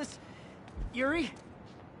tireless... Yuri?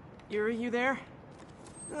 Yuri, you there?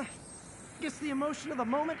 Guess the emotion of the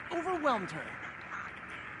moment overwhelmed her.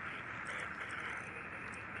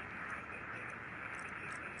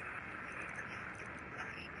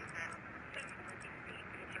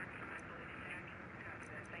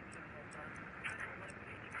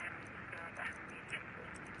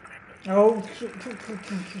 Oh,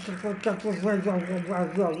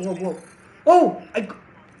 oh!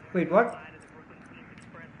 Wait, what?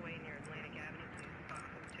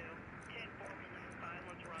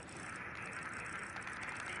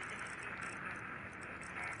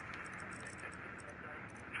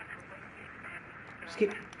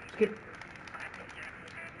 Skip, skip.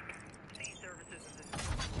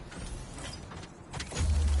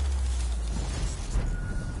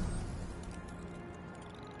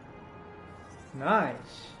 Nice.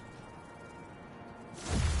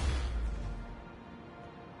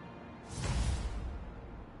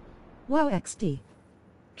 Wow, XD.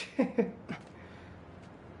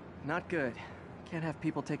 Not good. Can't have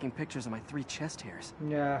people taking pictures of my 3 chest hairs.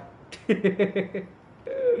 Yeah.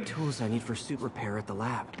 Tools I need for suit repair at the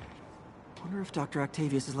lab. Wonder if Dr.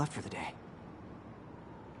 Octavius is left for the day.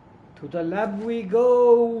 To the lab we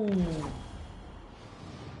go.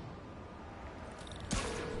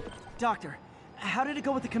 Doctor, how did it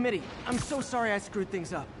go with the committee? I'm so sorry I screwed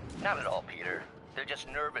things up. Not at all, Peter. They're just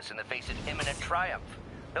nervous in the face of imminent triumph.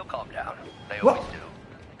 They'll calm down. They What? always do.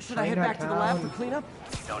 Should I head back to the lab for cleanup?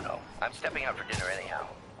 No. I'm stepping out for dinner anyhow.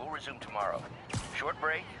 We'll resume tomorrow. Short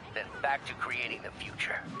break, then back to creating the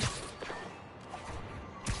future.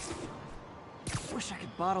 Wish I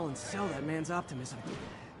could bottle and sell that man's optimism.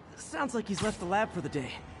 Sounds like he's left the lab for the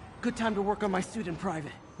day. Good time to work on my suit in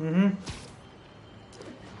private. Mm-hmm.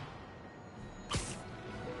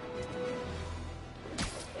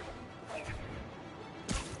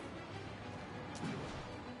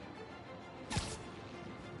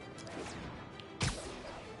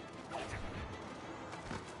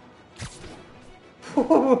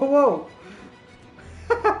 Whoa!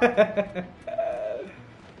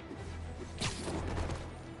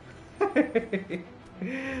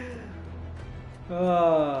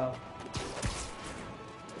 Ah.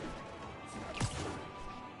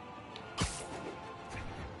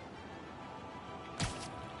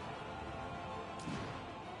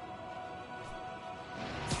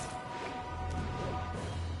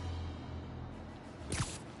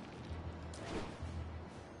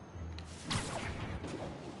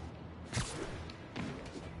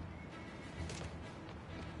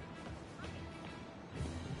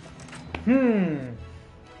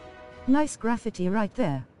 Nice graffiti right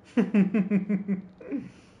there.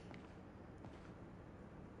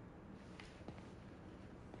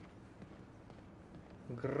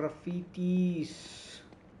 Graffitis.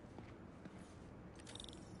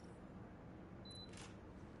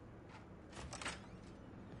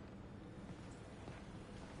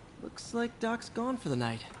 Looks like Doc's gone for the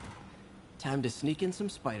night. Time to sneak in some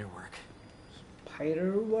spider work.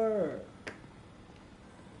 Spider work.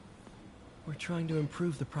 We're trying to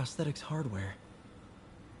improve the prosthetics hardware.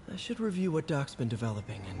 I should review what Doc's been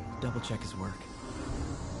developing and double-check his work.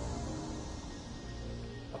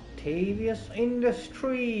 Octavius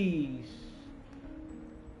Industries.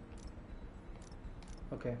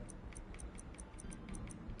 Okay.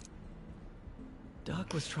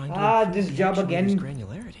 Doc was trying to improve this the job action again. movie's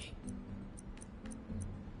granularity.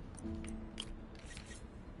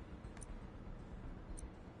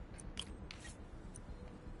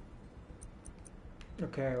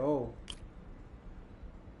 Okay, oh.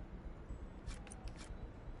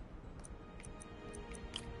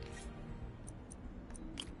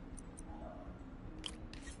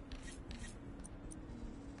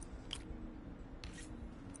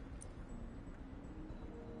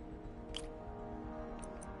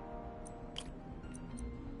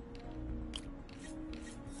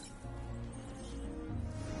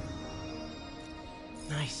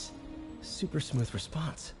 Nice. Super smooth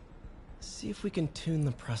response. See if we can tune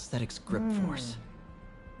the prosthetic's grip force.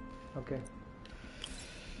 Okay.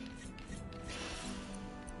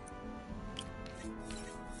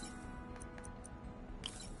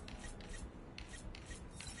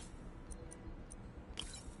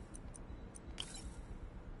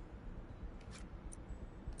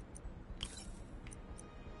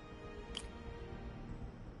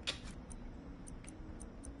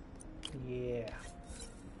 Yeah.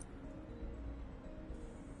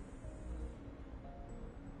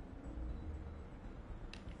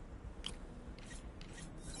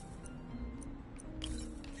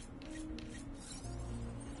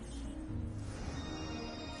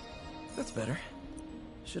 That's better.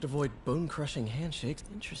 Should avoid bone-crushing handshakes.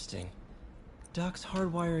 Interesting. Doc's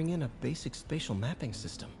hardwiring in a basic spatial mapping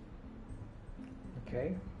system.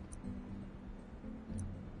 Okay.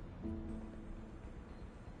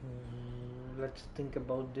 Let's think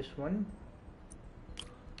about this one.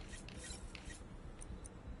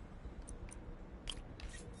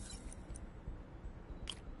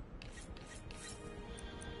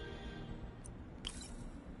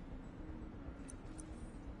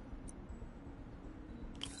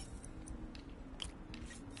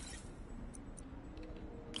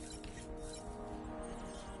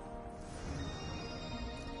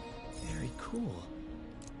 cool.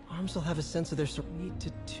 Arms will have a sense of their... Need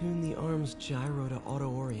to tune the arm's gyro to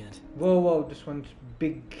auto-orient. Whoa, whoa, this one's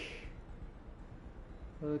big.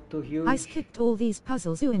 Too huge. I skipped all these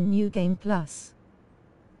puzzles in New Game Plus.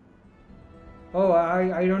 Oh,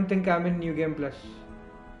 I don't think I'm in New Game Plus.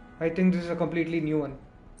 I think this is a completely new one.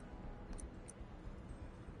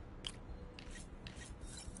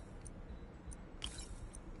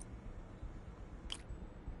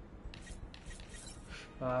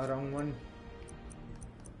 Wrong one.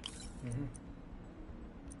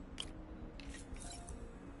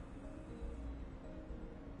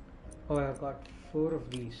 Oh, I got 4 of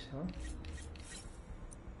these, huh?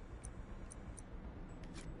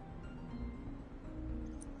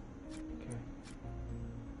 Okay.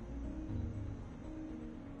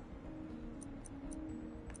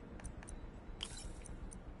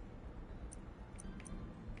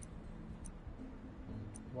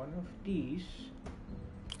 One of these.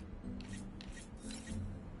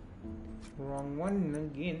 Wrong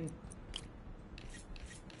one again.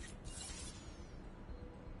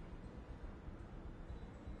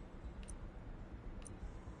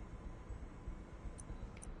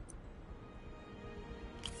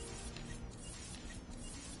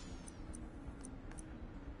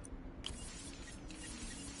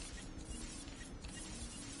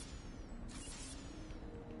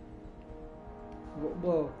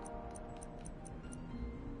 Whoa.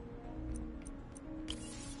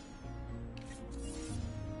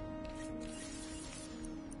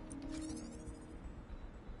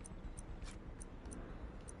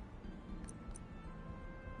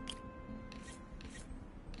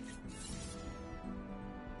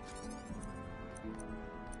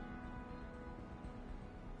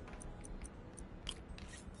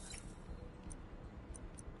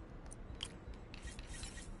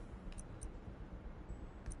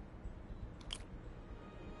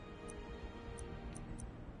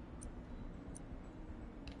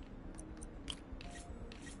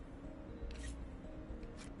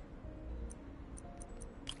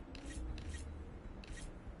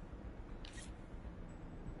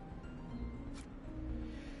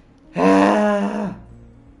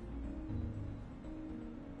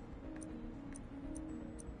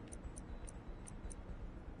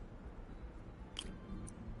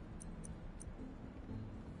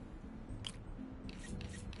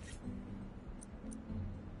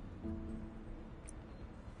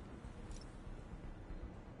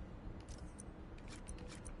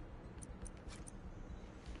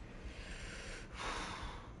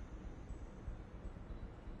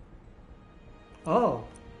 Oh.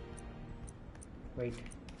 Wait.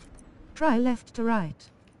 Try left to right.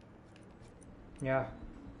 Yeah.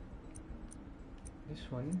 This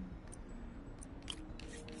one.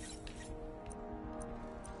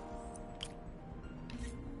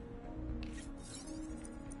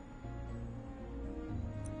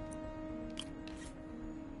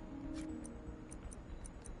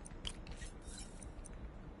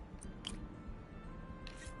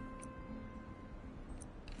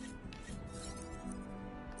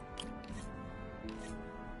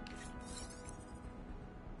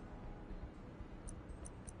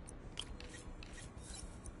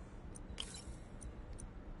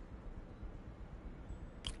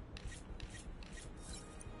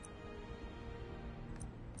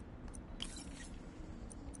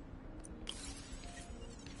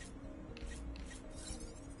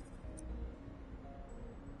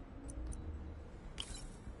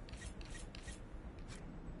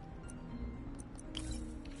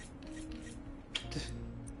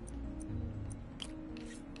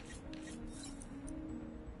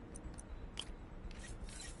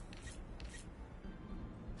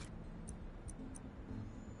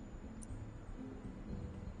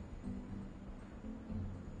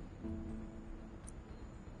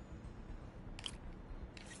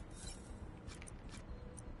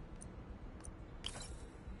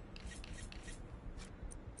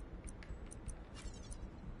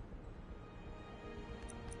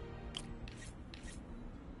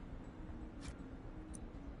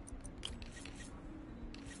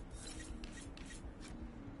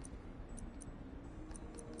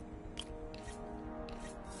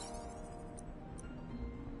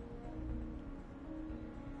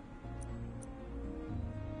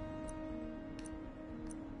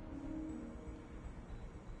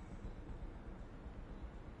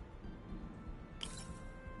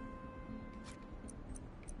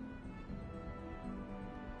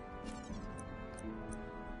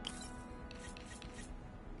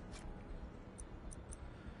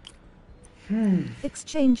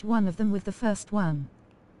 Exchange one of them with the first one.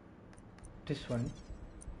 This one.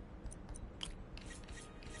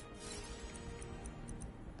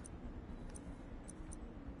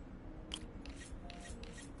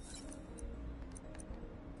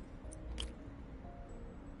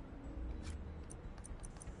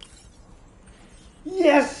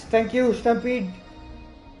 Yes! Thank you, Stampede.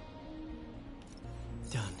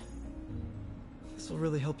 Done. This will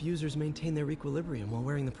really help users maintain their equilibrium while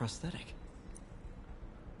wearing the prosthetic.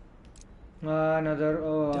 Another.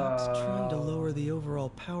 Doc's trying to lower the overall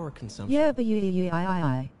power consumption. Yeah, but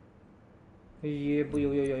I. Yeah,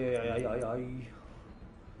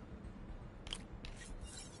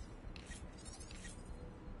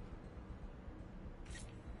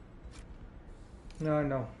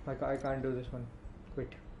 No, I can't do this one.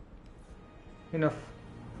 Quit. Enough.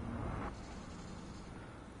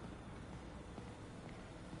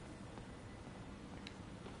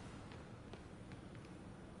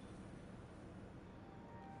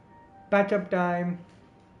 Patch up time.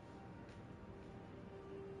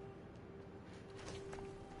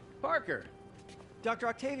 Parker! Dr.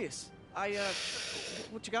 Octavius,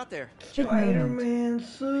 what you got there? Spider-Man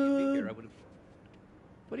suit.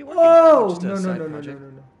 What are you working on? Oh! Just a No. side project?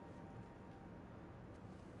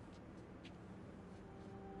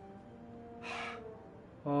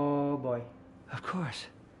 Oh boy. Of course.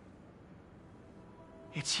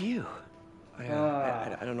 It's you.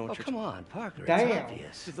 I don't know what you're... Come on, Parker. Damn.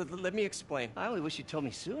 It's obvious. Let me explain. I only wish you'd told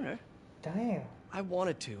me sooner. Damn. I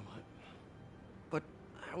wanted to, but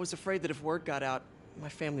I was afraid that if word got out, my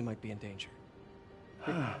family might be in danger.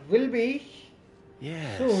 Will be.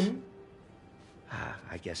 Yes. Soon.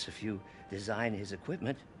 I guess if you design his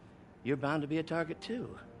equipment, you're bound to be a target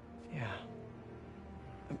too. Yeah.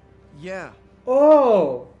 Yeah.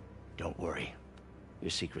 Oh! Don't worry.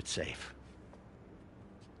 Your secret's safe.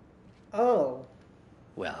 Oh.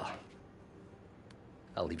 Well,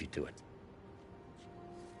 I'll leave you to it.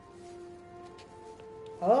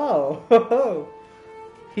 Oh.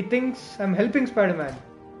 He thinks I'm helping Spider-Man.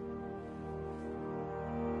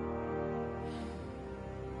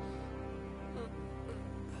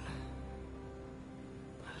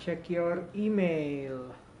 Check your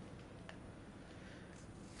email.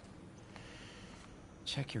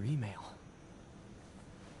 Check your email.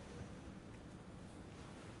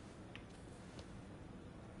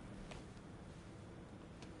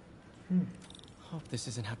 Hope this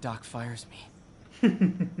isn't how Doc fires me.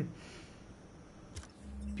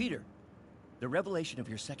 Peter, the revelation of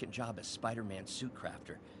your second job as Spider-Man suit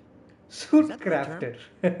crafter Suit crafter.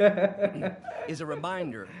 is a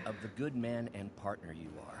reminder of the good man and partner you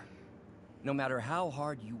are. No matter how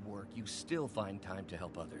hard you work, you still find time to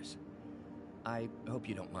help others. I hope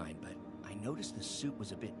you don't mind, but I noticed the suit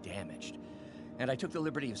was a bit damaged, and I took the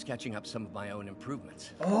liberty of sketching up some of my own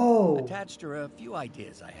improvements. Oh. Attached are a few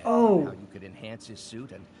ideas I had Oh. on how you could enhance his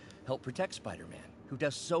suit and help protect Spider-Man, who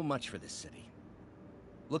does so much for this city.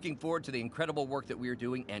 Looking forward to the incredible work that we're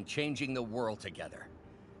doing and changing the world together.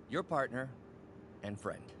 Your partner and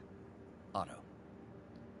friend, Otto.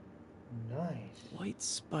 Nice. White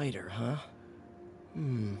spider, huh?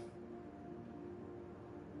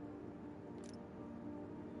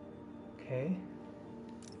 Okay.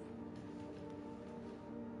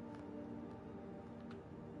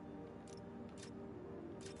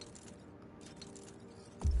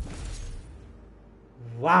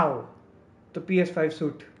 Wow. The PS5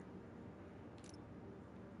 suit.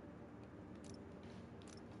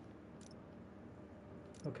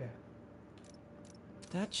 Okay.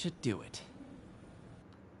 That should do it.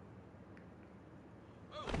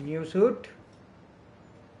 New suit.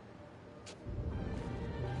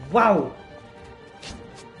 Wow.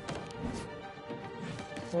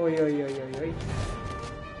 Oi.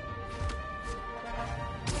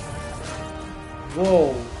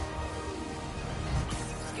 Whoa.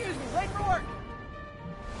 Excuse me, late for work!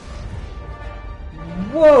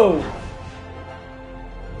 Whoa.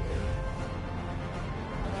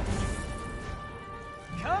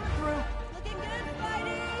 Coming through! Looking good,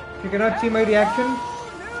 Spidey! You cannot see my reaction.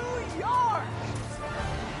 New York!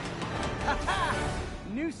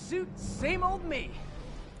 New suit, same old me.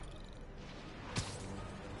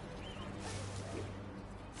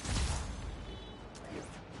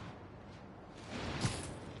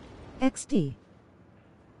 XD.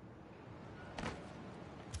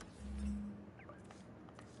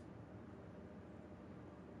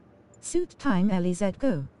 Suit time, LZ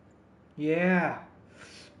go. Yeah.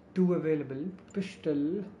 Two available.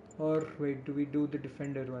 Pistol. Or wait, do we do the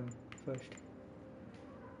defender one first?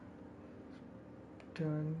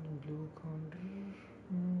 Turn blue counter.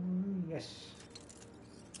 Yes.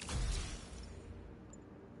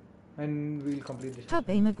 And we'll complete this.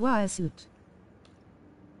 Tubby Maguire suit.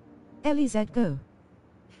 LZ go.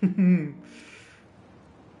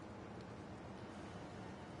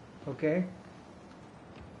 Okay.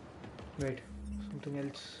 Wait, something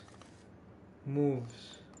else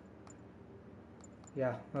moves.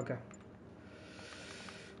 Yeah, okay.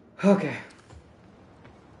 Okay.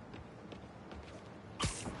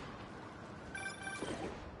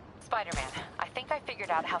 Spider-Man, I think I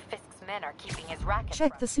figured out how Fisk's men are keeping his racket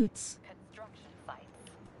Check from the suits. construction sites.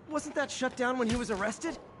 Wasn't that shut down when he was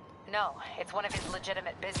arrested? No, it's one of his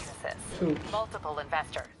legitimate businesses. Suits. Multiple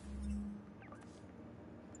investors.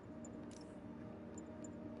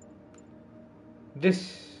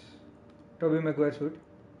 This Tobey Maguire suit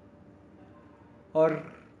or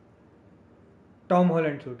Tom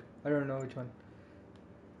Holland suit. I don't know which one.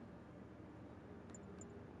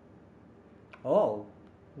 Oh,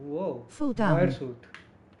 whoa! Full down. Maguire suit.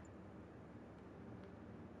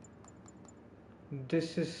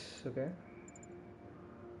 This is okay.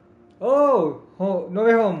 Oh, No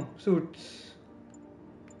Way Home suits.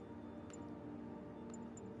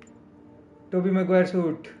 Tobey Maguire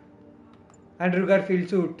suit. Andrew Garfield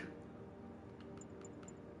suit.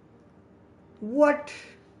 What?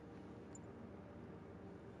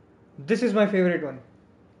 This is my favorite one.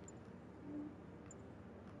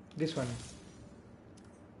 This one.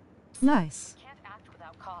 Nice. Can't act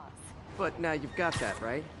without cause. But now you've got that,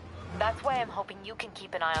 right? That's why I'm hoping you can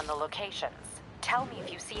keep an eye on the locations. Tell me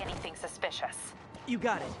if you see anything suspicious. You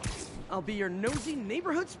got it. I'll be your nosy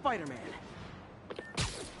neighborhood Spider-Man.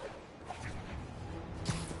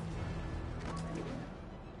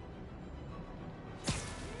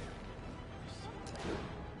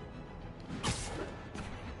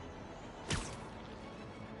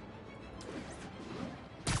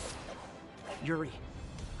 Yuri,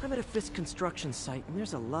 I'm at a Fisk construction site, and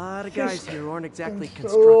there's a lot of guys here who aren't exactly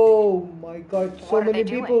constructing. Oh my god, so What are many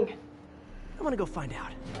they doing? people. I'm gonna go find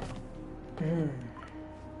out.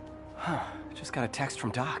 Huh. Just got a text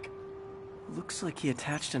from Doc. Looks like he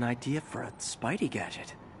attached an idea for a Spidey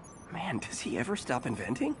gadget. Man, does he ever stop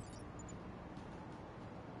inventing?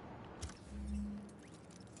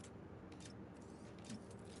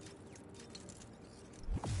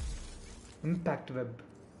 Impact web.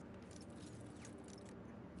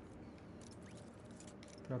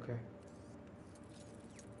 Okay.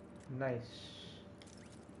 Nice.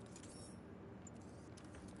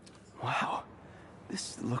 Wow.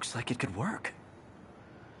 This looks like it could work.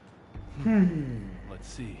 Let's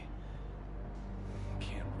see.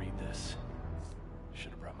 Can't read this.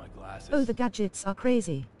 Should have brought my glasses. Oh, the gadgets are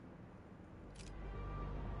crazy.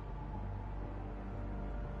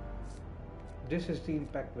 This is the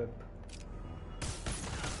impact web.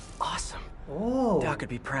 Awesome. Oh. Doc would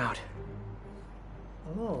be proud.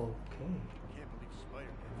 Oh, okay.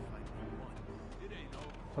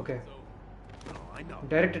 Okay. I know.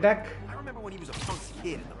 Direct attack. I remember when he was a punk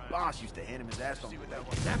kid and the boss used to hand him his ass on.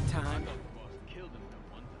 Nap time. Killed him that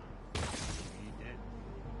one time. He did.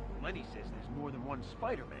 Lenny says there's more than one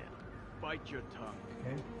Spider-Man. Bite your tongue.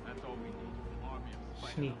 Okay. That's all we need. An army of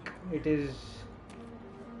Spider-Man. Sneak. It is.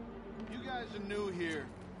 You guys are new here,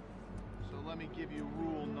 so let me give you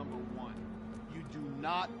rule number 1. You do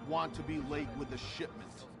not want to be late with a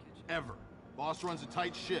shipment. Ever. Boss runs a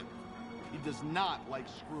tight ship. He does not like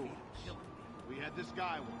screwing. We had this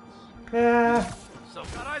guy once. Yeah. So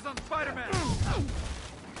got eyes on Spider-Man.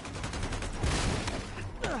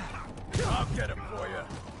 I'll get him for you.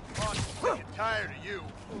 Boss is getting tired of you.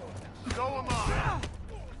 So am I.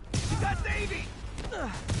 You got Davey.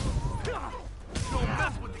 Don't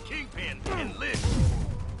mess with the Kingpin and live.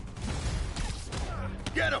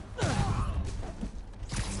 Get him.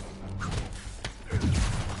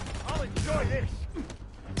 I'll enjoy this.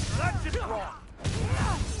 That's just wrong.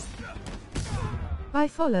 Buy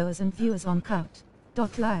followers and viewers on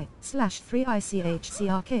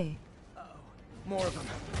cut.ly/3ICHCRK. More of them.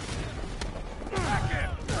 Back in.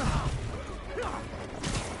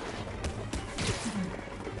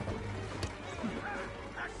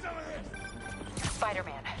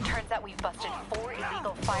 Spider-Man, turns out we've busted 4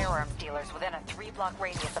 illegal firearms dealers within a 3-block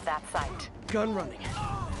radius of that site. Gun running.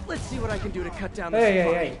 Let's see what I can do to cut down this Hey,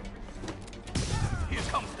 fight. hey, hey. Here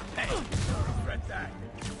comes the pay. Regret that.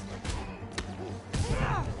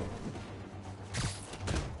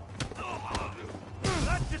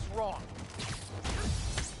 That's just wrong.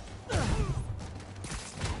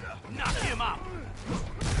 Knock him out.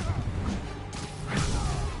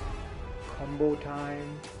 Combo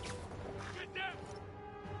time.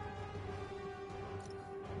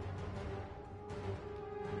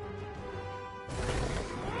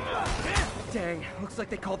 Dang, looks like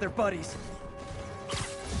they called their buddies.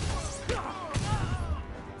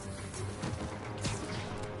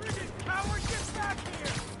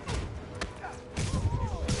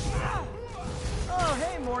 Oh,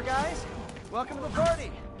 hey, more guys. Welcome to the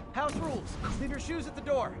party. House rules. Leave your shoes at the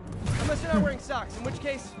door. Unless you're not wearing socks, in which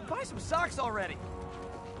case, buy some socks already.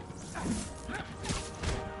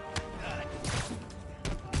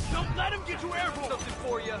 Let him get you airborne. Something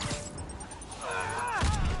for you.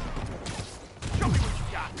 Show me what you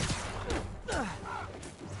got.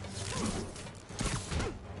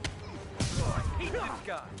 I hate this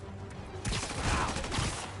guy.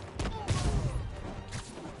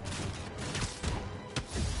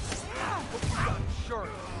 Hope you got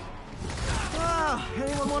insurance.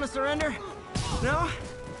 Anyone want to surrender? No?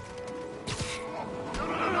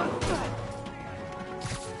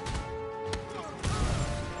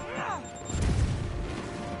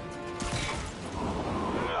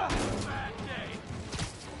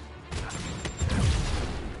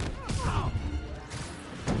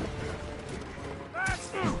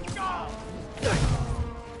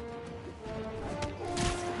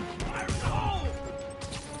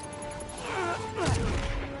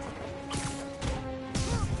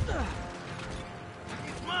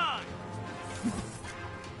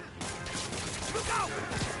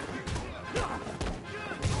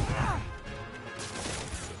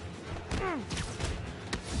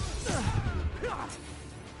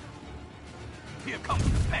 Here comes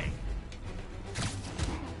the pay.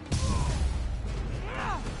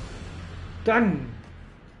 Done.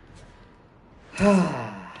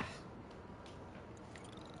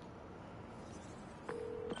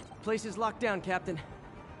 Place is locked down, Captain.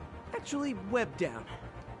 Actually, webbed down.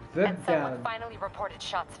 And someone finally reported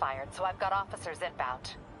shots fired, so I've got officers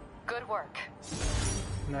inbound. Good work.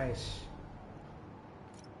 Nice.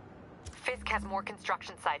 Fisk has more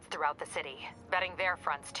construction sites throughout the city, betting their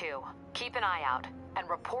fronts too. Keep an eye out, and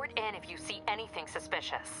report in if you see anything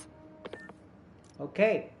suspicious.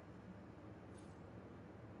 Okay.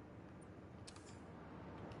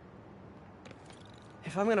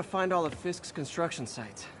 If I'm gonna find all of Fisk's construction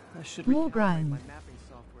sites, I should More recalibrate grind. my mapping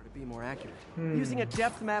software to be more accurate. Using a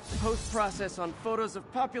depth map post-process on photos of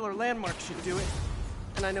popular landmarks should do it.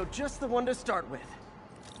 And I know just the one to start with.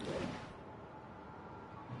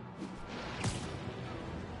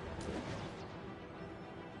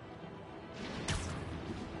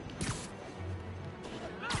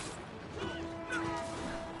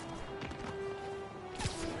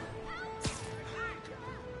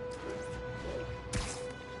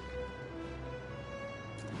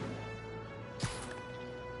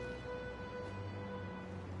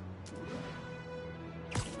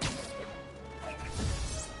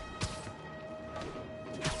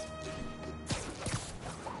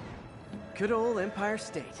 Good old Empire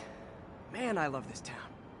State. Man, I love this town.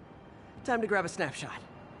 Time to grab a snapshot.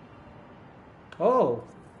 Oh,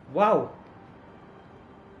 wow.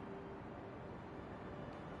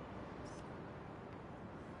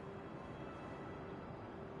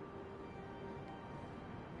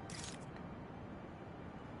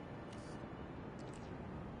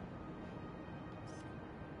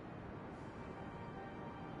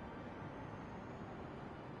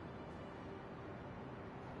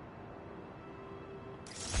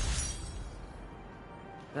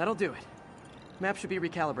 That'll do it. Map should be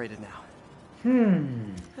recalibrated now.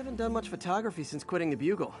 Haven't done much photography since quitting the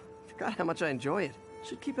Bugle. Forgot how much I enjoy it.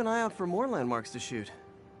 Should keep an eye out for more landmarks to shoot.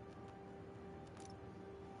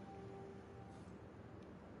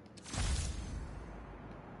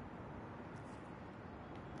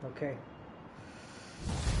 Okay.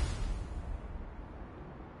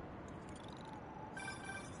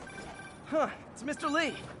 Huh, it's Mr.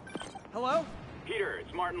 Lee. Hello? Peter,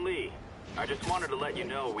 it's Martin Lee. I just wanted to let you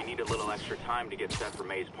know we need a little extra time to get set for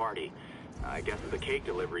May's party. I guess the cake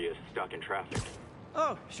delivery is stuck in traffic.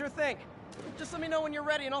 Oh, sure thing. Just let me know when you're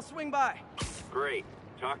ready and I'll swing by. Great.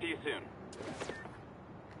 Talk to you soon.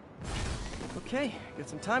 Okay, got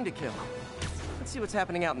some time to kill. Let's see what's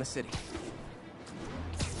happening out in the city.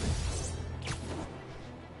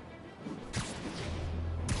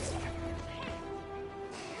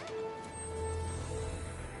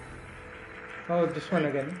 Oh, this one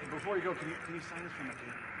again. Before you go, can you sign this for my kid?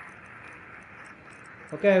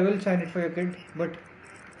 Okay, I will sign it for your kid, but...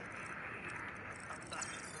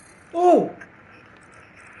 Oh!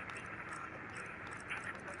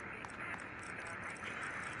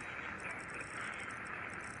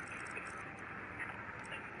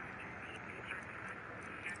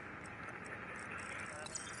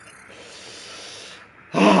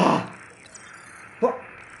 Ah! What?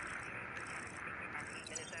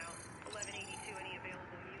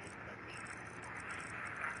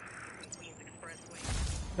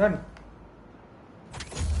 Done.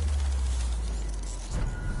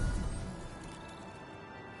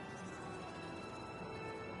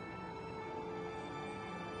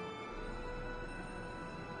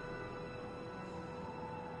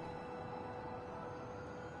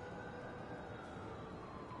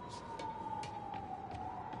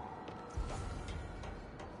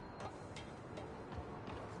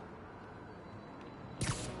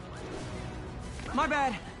 My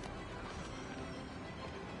bad.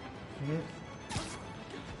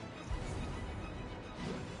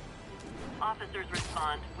 Officers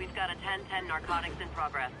respond. We've got a 10-10 narcotics in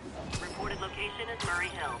progress. Reported location is Murray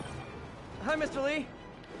Hill. Hi, Mr. Lee.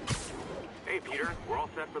 Hey, Peter. We're all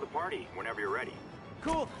set for the party whenever you're ready.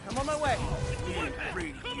 Cool. I'm on my way.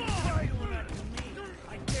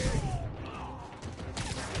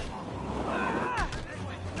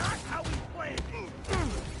 Not how we planned.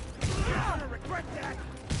 You're gonna regret that.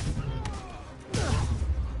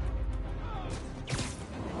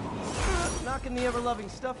 Knocking the ever-loving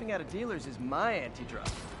stuffing out of dealers is my anti-drug.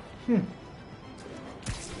 If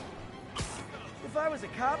I was a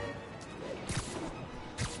cop...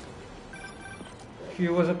 If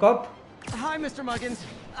you was a cop? Hi, Mr. Muggins.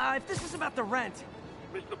 If this is about the rent...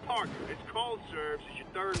 Mr. Parker, it's call serves is your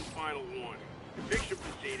third and final warning. Eviction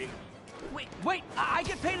proceedings. Wait, I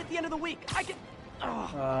get paid at the end of the week. I get...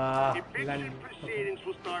 Eviction proceedings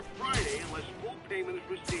will start Friday unless full payment is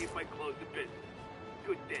received by close of business.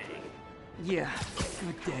 Good day. Yeah,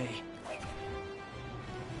 good day.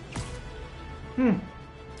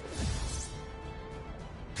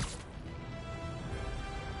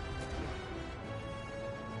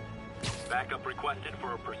 Backup requested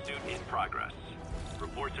for a pursuit in progress.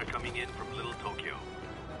 Reports are coming in from Little Tokyo.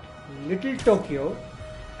 Little Tokyo?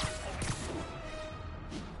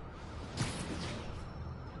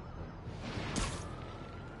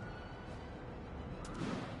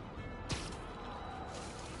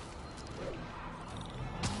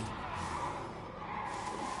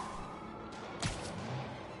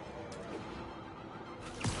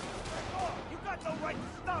 You got no right to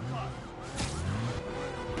stop us.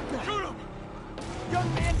 Shoot him! Young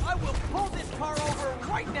man, I will pull this car over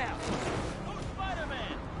right now! No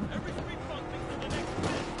Spider-Man! Every street punk thinks they're the next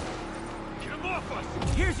bit. Get him off us!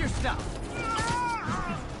 Here's your stuff.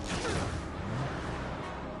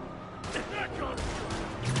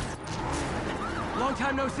 Long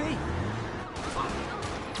time no see.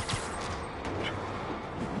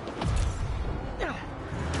 Yeah.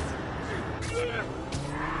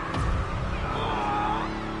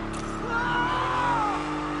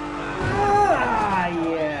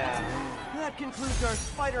 That concludes our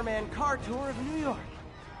Spider-Man car tour of New York.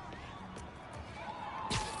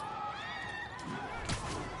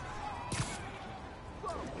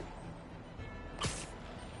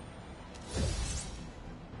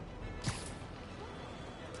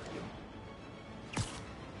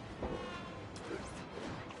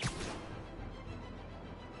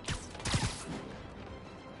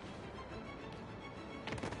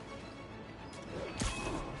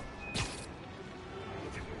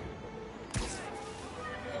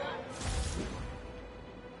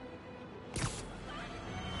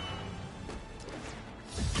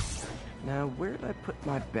 Now, where did I put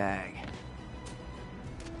my bag?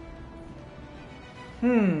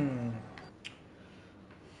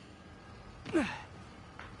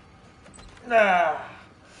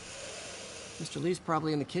 Mr. Lee's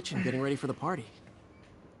probably in the kitchen getting ready for the party.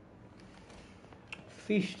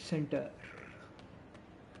 Fish Center.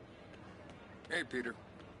 Hey, Peter.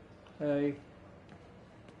 Hi.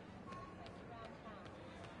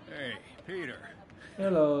 Hey, Peter.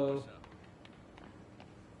 Hello.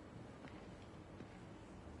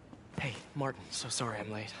 Hey, Martin, so sorry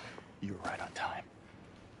I'm late. You were right on time.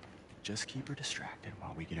 Just keep her distracted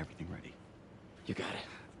while we get everything ready. You got it.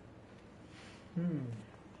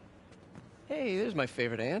 Hey, there's my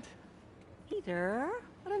favorite aunt. Peter,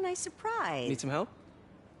 what a nice surprise. Need some help?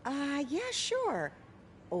 Yeah, sure.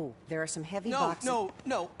 Oh, there are some heavy No, boxes.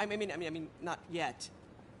 no. I mean, not yet.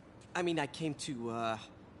 I mean, I came to, I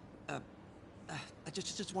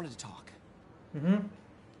just wanted to talk.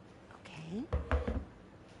 Okay.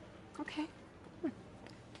 Okay.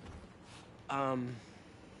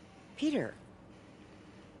 Peter,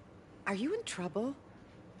 are you in trouble?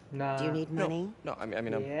 Nah. Do you need money? No, I mean, I'm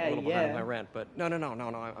a little behind on my rent, but no,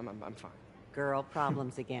 I'm fine. Girl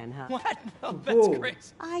problems again, huh? What? No, that's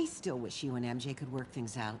crazy. I still wish you and MJ could work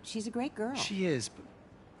things out. She's a great girl. She is, but...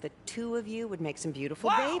 The two of you would make some beautiful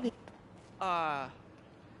babies.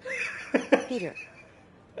 Peter.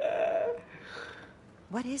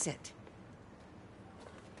 What is it?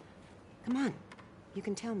 Come on. You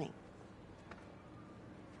can tell me.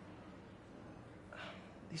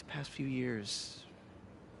 These past few years,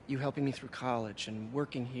 you helping me through college and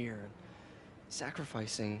working here,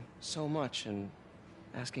 sacrificing so much and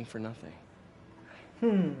asking for nothing.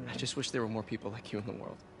 I just wish there were more people like you in the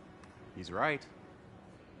world. He's right.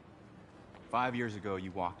 5 years ago,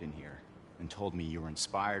 you walked in here and told me you were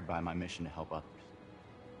inspired by my mission to help others.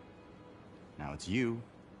 Now it's you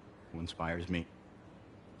who inspires me.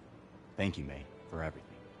 Thank you, May. for everything.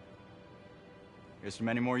 Here's to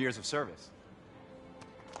many more years of service.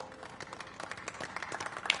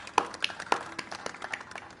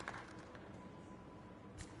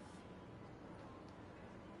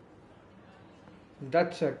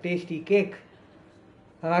 That's a tasty cake.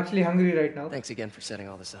 I'm actually hungry right now. Thanks again for setting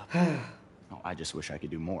all this up. Oh, I just wish I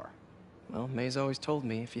could do more. Well, May's always told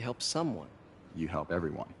me if you help someone, you help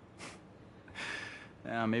everyone.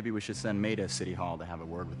 Maybe we should send May to City Hall to have a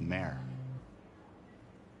word with the mayor.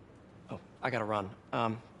 Oh, I gotta run.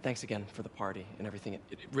 Thanks again for the party and everything.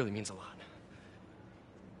 It really means a lot.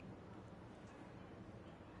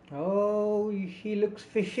 Oh, he looks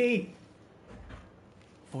fishy.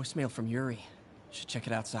 Voicemail from Yuri. Should check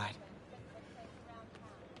it outside.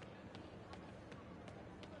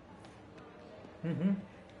 Mm-hmm.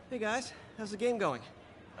 Hey guys, how's the game going?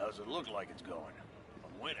 How's it look like it's going?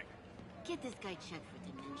 I'm winning. Get this guy checked for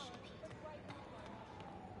dementia,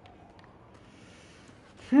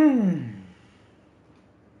 Pete.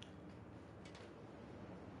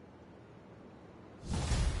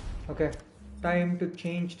 Okay, time to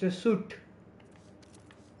change the suit.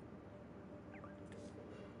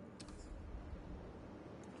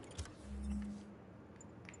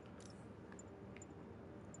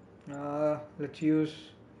 Let's use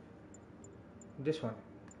this one.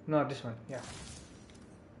 No, this one. Yeah.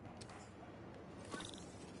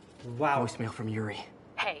 Wow. Voicemail from Yuri.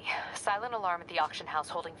 Hey, silent alarm at the auction house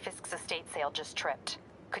holding Fisk's estate sale just tripped.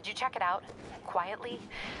 Could you check it out? Quietly?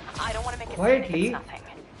 I don't want to make it seem like it's nothing.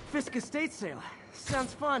 Fisk estate sale.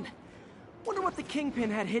 Sounds fun. Wonder what the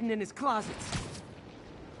Kingpin had hidden in his closets.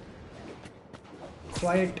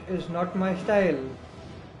 Quiet is not my style.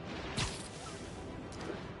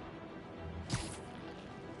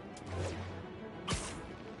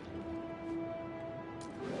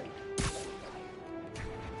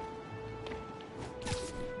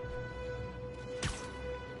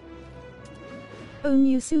 Oh,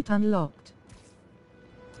 new suit unlocked.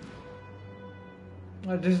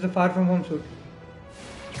 This is the Far From Home suit.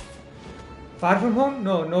 Far From Home?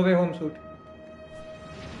 No, No Way Home suit.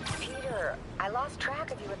 Peter, I lost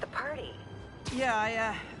track of you at the party. Yeah,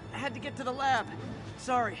 I had to get to the lab.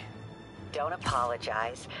 Sorry. Don't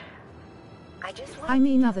apologize. I just I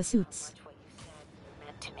mean other suits. what you said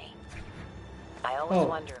meant to me. I always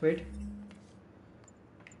wonder. Wait.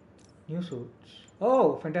 New suits.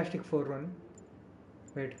 Oh, Fantastic Four run.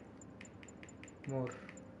 Wait. More.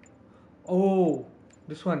 Oh,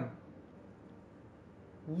 this one.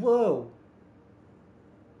 Whoa.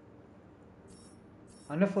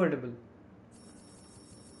 Unaffordable.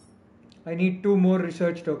 I need 2 more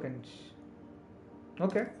research tokens.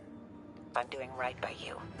 Okay. I'm doing right by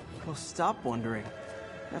you. Well, stop wondering.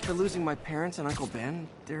 After losing my parents and Uncle Ben,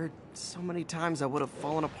 there are so many times I would have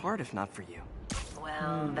fallen apart if not for you.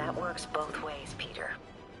 Well, that works both ways, Peter.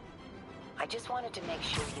 I just wanted to make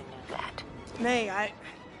sure you knew that. May, I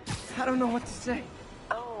don't know what to say.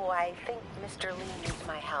 Oh, I think Mr. Lee needs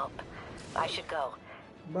my help. I should go.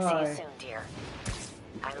 Bye. See you soon, dear.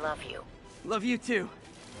 I love you. Love you too.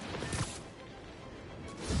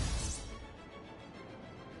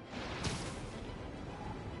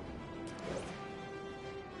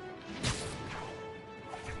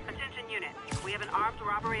 Attention unit. We have an armed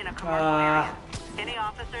robbery in a commercial area. Any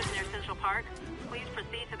officers near Central Park, please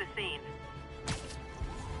proceed to the scene.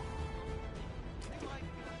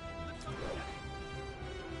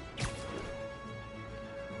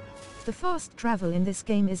 The fast travel in this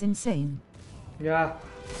game is insane. Yeah.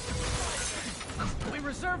 We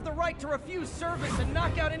reserve the right to refuse service and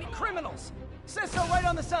knock out any criminals. Says so right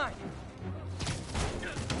on the sign.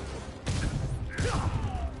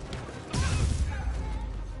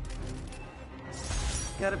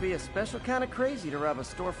 Gotta be a special kind of crazy to rob a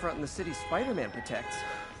storefront in the city Spider-Man protects.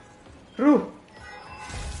 True.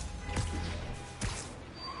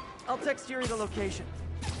 I'll text Yuri the location.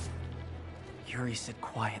 Yuri said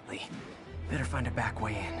quietly. Better find a back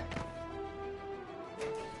way in.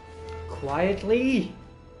 Quietly.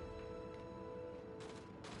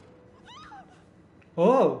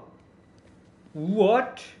 Oh.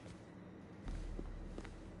 What?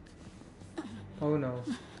 Oh no.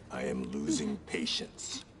 I am losing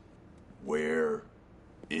patience. Where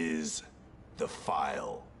is the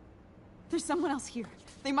file? There's someone else here.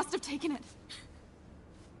 They must have taken it.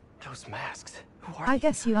 Those masks. Who are I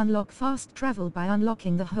guess you unlock fast travel by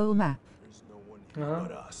unlocking the whole map. There's no one here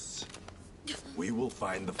but us. We will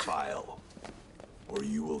find the file, or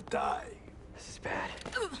you will die. This is bad.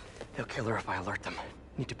 They'll kill her if I alert them.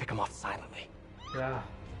 Need to pick them off silently. Yeah.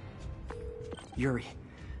 Yuri,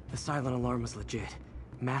 the silent alarm was legit.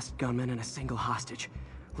 Masked gunman and a single hostage.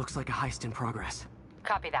 Looks like a heist in progress.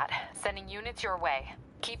 Copy that. Sending units your way.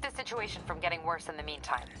 Keep the situation from getting worse in the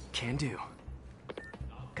meantime. Can do.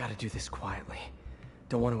 Gotta do this quietly.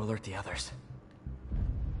 Don't want to alert the others.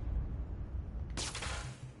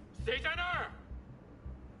 谁在那儿？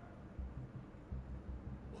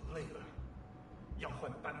我累了，要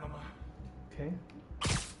换班了吗？ Okay.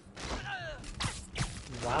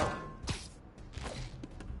 Wow.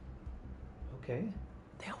 Okay.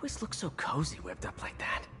 They always look so cozy whipped up like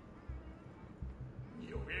that.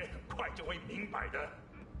 纽约很快就会明白的。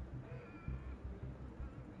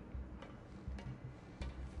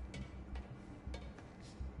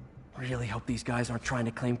 Really hope these guys aren't trying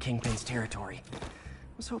to claim Kingpin's territory.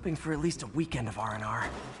 Was hoping for at least a weekend of R&R.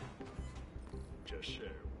 这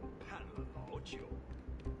事我盼了好久。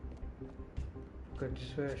 Good, this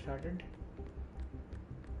is where I started.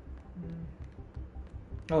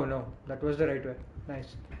 Oh no, that was the right way.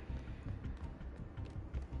 Nice.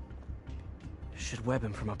 Should web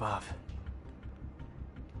him from above.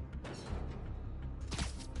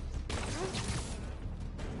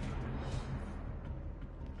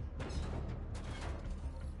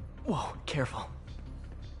 Whoa, careful.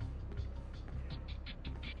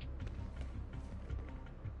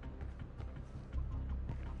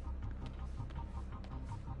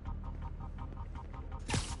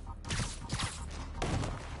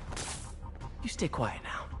 You stay quiet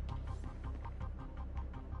now.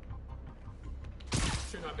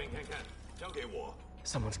 去那边看看，交给我。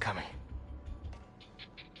 Someone's coming.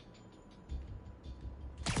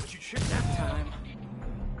 我去确 Nap time.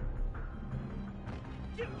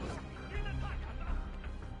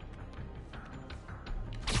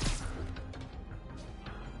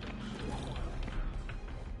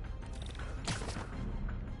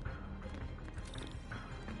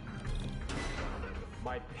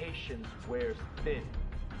 My patience wears thin.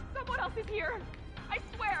 Someone else is here. I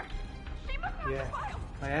swear. She must have Yeah, the file.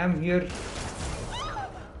 I am here.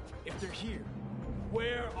 If they're here,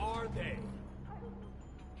 where are they?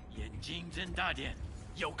 眼睛睁大点，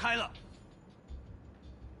有开了。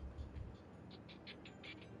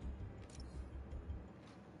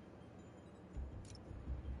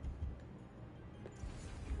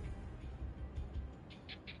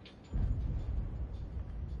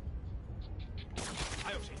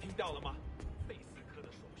还有谁听到了吗？贝斯科的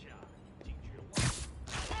手下竟居然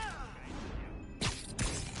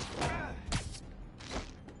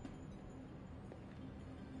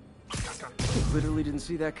Literally didn't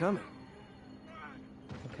see that coming.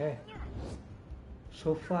 Okay.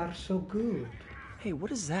 So far, so good. Hey, what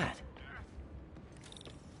is that?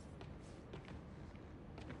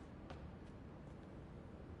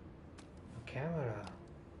 A camera.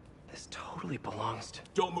 This totally belongs to...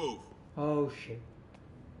 Don't move. Oh shit.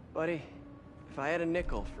 Buddy, if I had a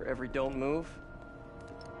nickel for every don't move...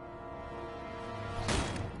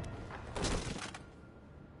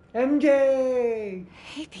 MJ!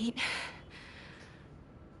 Hey, Pete.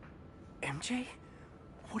 MJ?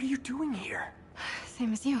 What are you doing here?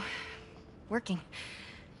 Same as you. Working.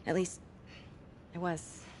 At least, I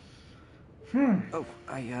was. Oh,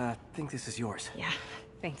 I think this is yours. Yeah,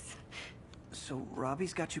 thanks. So,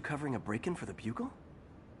 Robbie's got you covering a break-in for the Bugle?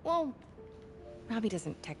 Well, Robbie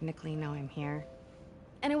doesn't technically know I'm here.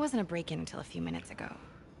 And it wasn't a break-in until a few minutes ago.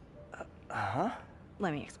 Uh-huh?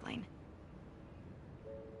 Let me explain.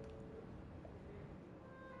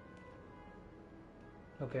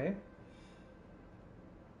 Okay.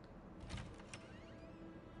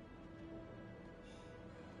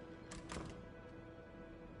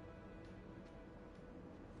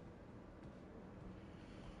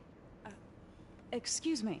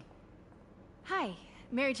 Excuse me. Hi,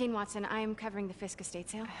 Mary Jane Watson. I'm covering the Fisk estate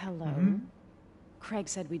sale. Hello. Craig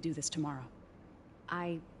said we'd do this tomorrow.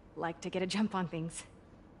 I like to get a jump on things.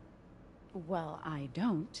 Well, I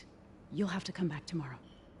don't. You'll have to come back tomorrow.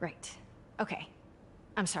 Right. Okay.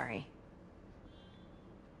 I'm sorry.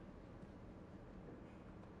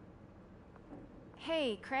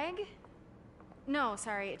 Hey, Craig? No,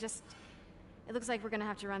 sorry, it looks like we're gonna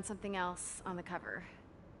have to run something else on the cover.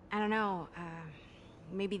 I don't know,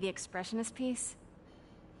 maybe the expressionist piece?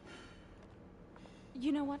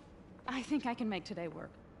 You know what? I think I can make today work.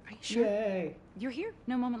 Are you sure? Yay! You're here.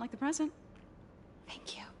 No moment like the present.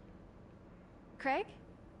 Thank you. Craig?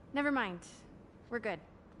 Never mind. We're good.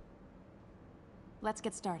 Let's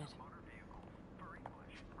get started.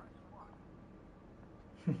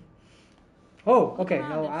 Oh, okay. Look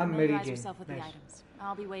around Now and I'm Mary familiarize Jane. yourself with Nice. the items.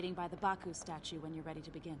 I'll be waiting by the Baku statue when you're ready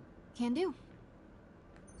to begin. Can do.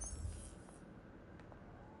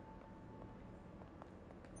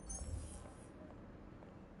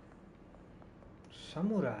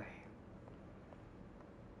 Samurai.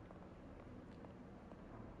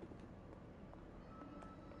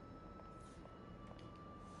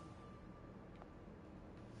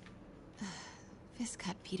 Fisk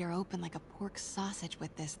cut Peter open like a pork sausage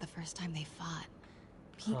with this the first time they fought.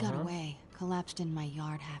 He got away, collapsed in my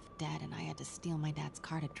yard half dead, and I had to steal my dad's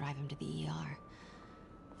car to drive him to the ER.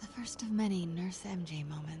 The first of many Nurse MJ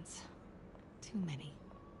moments. Too many.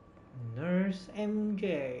 Nurse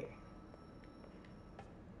MJ.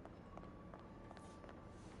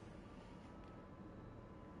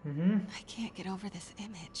 I can't get over this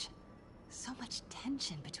image. So much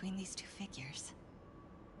tension between these two figures.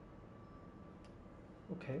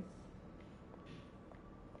 Okay.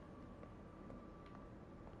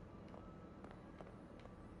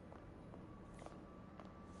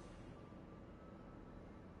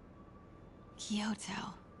 Kyoto.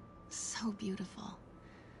 So beautiful.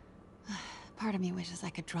 Part of me wishes I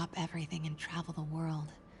could drop everything and travel the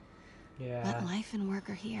world. Yeah. But life and work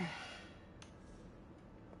are here.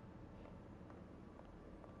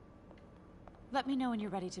 Let me know when you're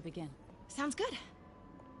ready to begin. Sounds good.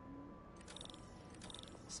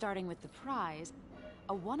 Starting with the prize,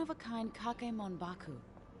 a one-of-a-kind kake monbaku.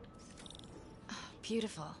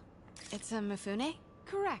 Beautiful. It's a Mifune?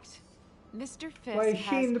 Correct. Mr. Fisk Why is she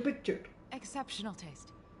has in the picture? exceptional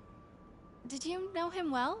taste. Did you know him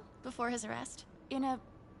well before his arrest? In a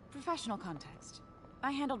professional context.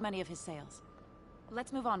 I handled many of his sales.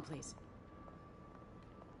 Let's move on, please.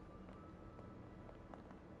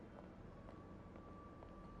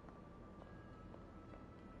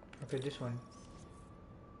 Okay, this one.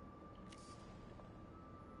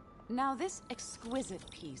 Now, this exquisite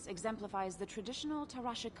piece exemplifies the traditional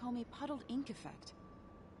Tarashikomi puddled ink effect.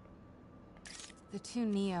 The two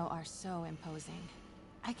Neo are so imposing.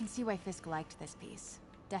 I can see why Fisk liked this piece.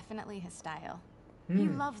 Definitely his style. He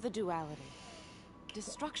loved the duality.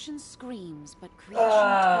 Destruction screams, but creation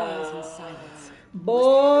toils in silence.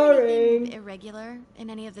 Boring. Irregular in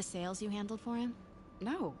any of the sales you handled for him?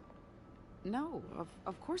 No. No,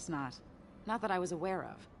 of course not. Not that I was aware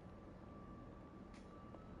of.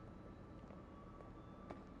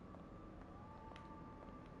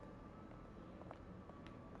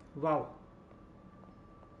 Wow.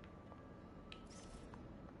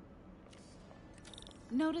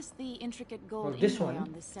 Notice the intricate gold this inlay one.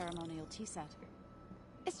 on this ceremonial tea set.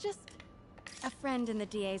 It's just... A friend in the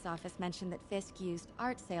DA's office mentioned that Fisk used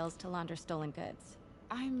art sales to launder stolen goods.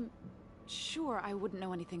 I'm sure I wouldn't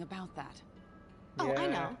know anything about that. Oh, I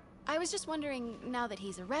know. I was just wondering, now that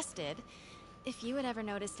he's arrested, if you had ever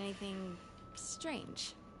noticed anything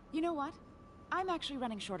strange. You know what? I'm actually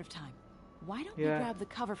running short of time. Why don't we Yeah. grab the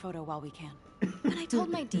cover photo while we can? When I told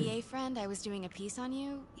my DA friend I was doing a piece on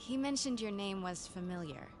you, he mentioned your name was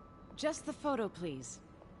familiar. Just the photo, please.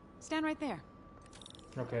 Stand right there.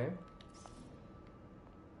 Okay.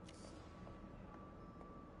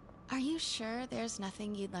 Are you sure there's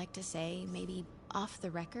nothing you'd like to say, maybe off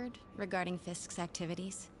the record, regarding Fisk's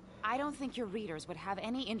activities? I don't think your readers would have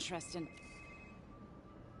any interest in...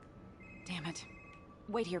 Damn it.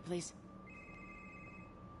 Wait here, please.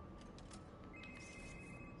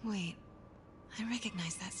 Wait. I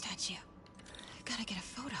recognize that statue. Gotta get a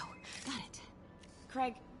photo. Got it.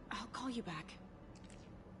 Craig, I'll call you back.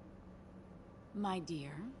 My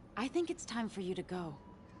dear, I think it's time for you to go.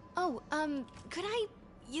 Oh, could I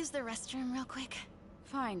use the restroom real quick?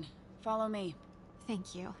 Fine. Follow me.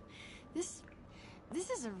 Thank you. This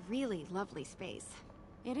is a really lovely space.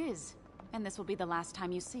 It is. And this will be the last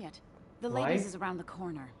time you see it. The Why? ladies is around the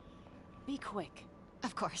corner. Be quick.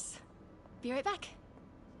 Of course. Be right back.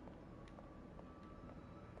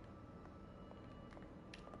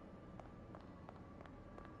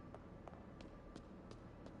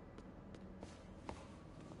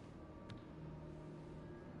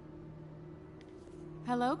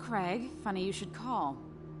 Hello, Craig. Funny you should call.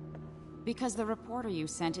 Because the reporter you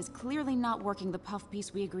sent is clearly not working the puff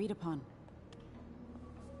piece we agreed upon.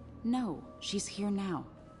 No, she's here now.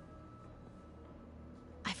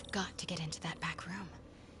 I've got to get into that back room.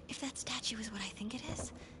 If that statue is what I think it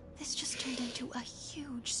is, this just turned into a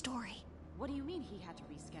huge story. What do you mean he had to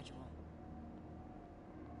reschedule?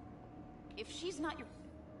 If she's not your...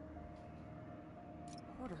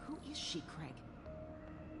 Reporter, who is she, Craig?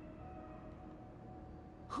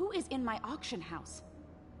 Who is in my auction house?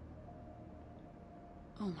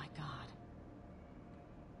 Oh my god.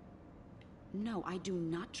 No, I do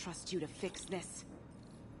not trust you to fix this.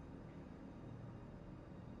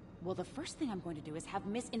 Well, the first thing I'm going to do is have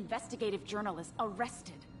Miss Investigative Journalist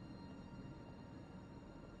arrested.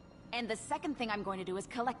 And the second thing I'm going to do is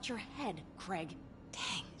collect your head, Craig.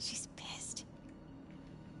 Dang, she's pissed.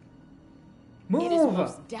 Move! It is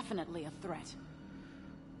most definitely a threat.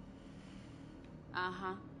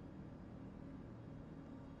 Uh-huh.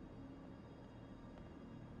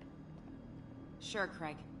 Sure,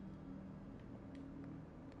 Craig.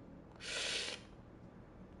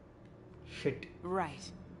 shit.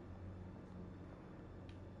 Right.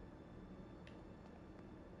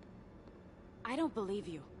 I don't believe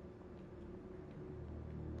you.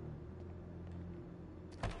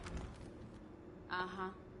 Uh-huh.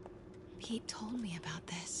 Pete told me about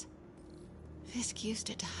this. Fisk used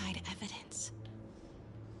it to hide evidence.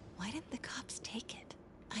 Why didn't the cops take it?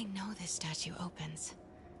 I know this statue opens.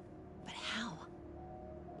 But how?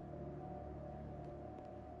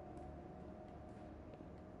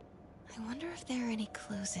 I wonder if there are any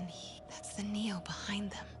clues in here. That's the Neo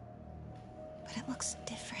behind them. But it looks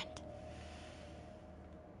different.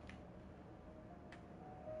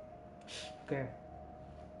 Okay.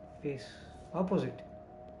 Face opposite.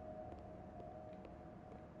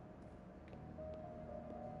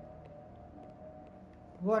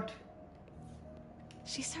 What?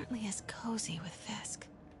 She certainly is cozy with Fisk.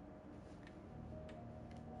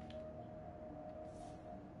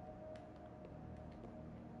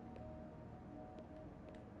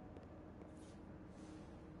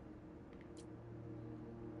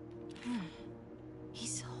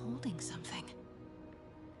 He's holding something.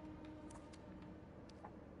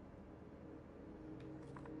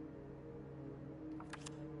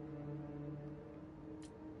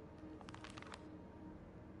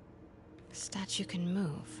 Statue can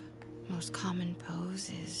move. Most common pose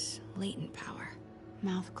is latent power.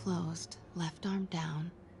 Mouth closed, left arm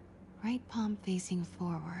down, right palm facing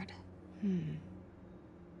forward.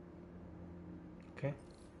 Okay.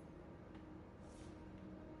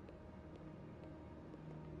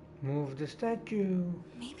 Move the statue.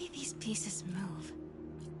 Maybe these pieces move.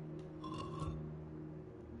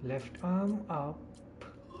 Left arm up.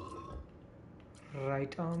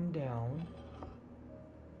 Right arm down.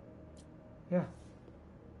 Yeah.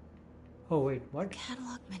 Oh wait, what? The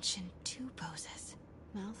catalog mentioned 2 poses.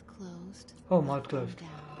 Mouth closed. Oh, mouth left arm closed.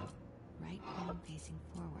 Down, right palm facing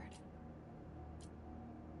forward.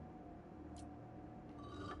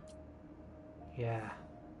 Yeah.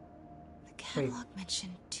 The catalog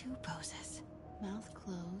mentioned 2 poses. Mouth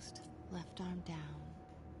closed, left arm down,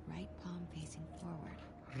 right palm facing forward.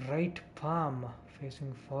 Right palm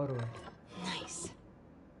facing forward. Nice.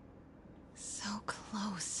 So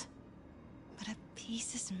close. But a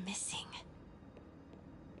piece is missing.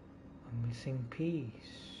 A missing piece.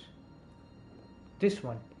 This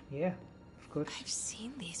one. Yeah, of course. I've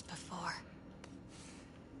seen these before.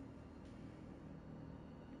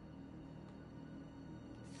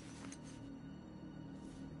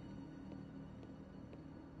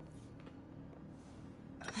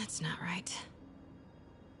 That's not right.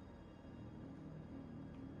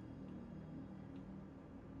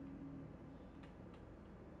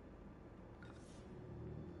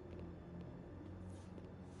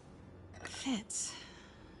 Fits,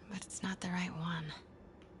 but it's not the right one.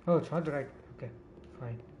 Oh, it's not the right. Okay,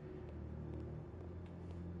 fine.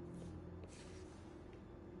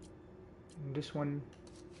 This one,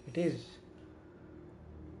 it is.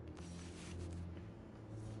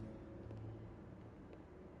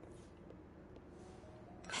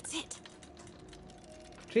 That's it.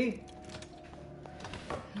 See?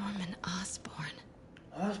 Norman Osborn.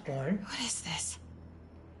 Osborn? What is this?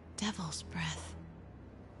 Devil's breath.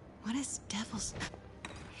 What is devil's...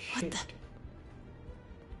 What Shit. the...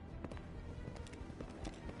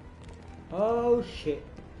 Oh shit.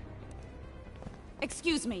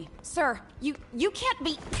 Excuse me, sir. You can't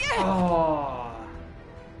be... Oh.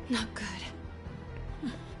 Not good.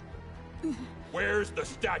 Where's the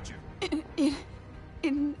statue?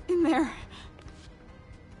 In there.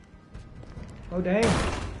 Oh dang.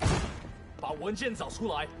 把文件找出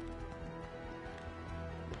来。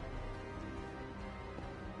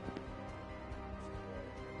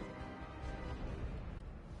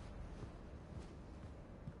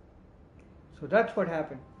 So that's what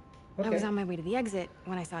happened. Okay. I was on my way to the exit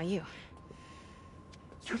when I saw you.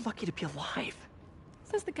 You're lucky to be alive.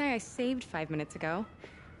 Says the guy I saved 5 minutes ago.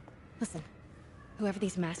 Listen, whoever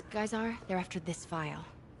these masked guys are, they're after this file.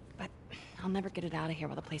 But I'll never get it out of here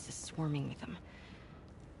while the place is swarming with them.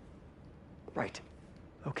 Right.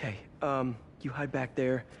 Okay, you hide back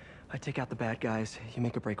there. I take out the bad guys. You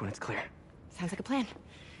make a break when it's clear. Sounds like a plan.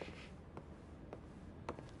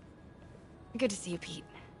 Good to see you, Pete.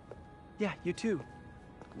 Yeah, you too.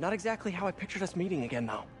 Not exactly how I pictured us meeting again,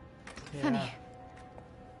 though. Yeah. Funny.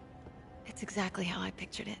 It's exactly how I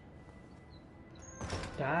pictured it.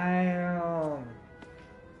 Damn.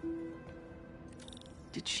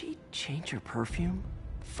 Did she change her perfume?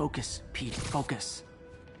 Focus, Pete, focus.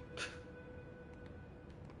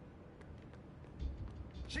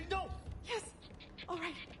 行动! Yes. All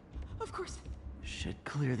right. Of course. Should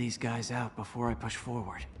clear these guys out before I push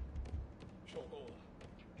forward. 受够了，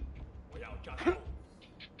我要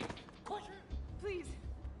Please,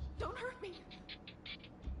 don't hurt me.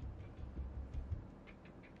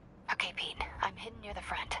 Okay, Pete. I'm hidden near the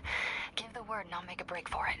front. Give the word and I'll make a break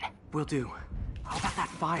for it. Will do. How about that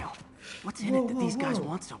file? What's in it that these guys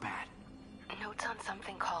want so bad? Notes on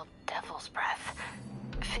something called Devil's Breath.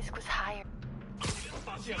 Fisk was hired.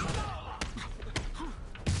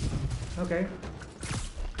 Okay.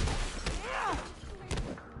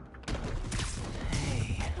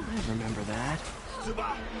 Hey, I remember that.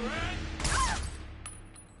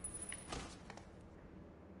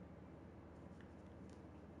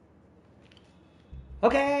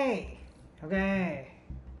 Okay. Okay.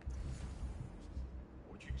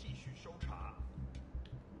 我去继续搜查。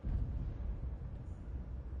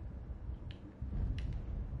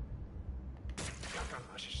刚刚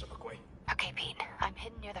那是什么鬼？ Okay, Pete. I'm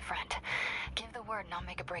hidden near the front. Give the word and I'll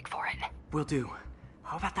make a break for it. Will do.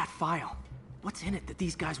 How about that file? What's in it that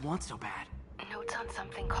these guys want so bad? Notes on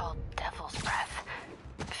something called Devil's Breath.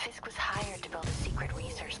 Fisk was hired to build a secret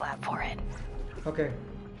research lab for it. Okay.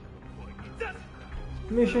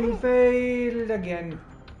 Mission failed again.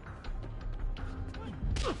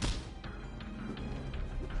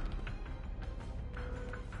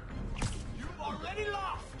 You've already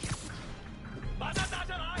lost. 把他打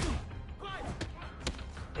下来，快！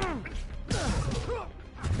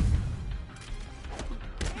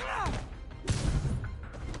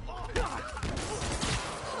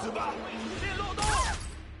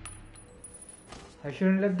 I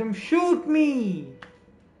shouldn't let them shoot me.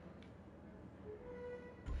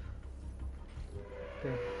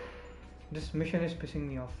 Okay. This mission is pissing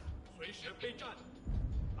me off. 随时备战，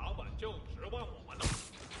老板就指望我们了。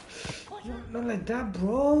 Not like that,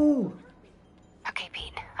 bro. Okay,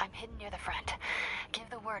 Pete. I'm hidden near the front. Give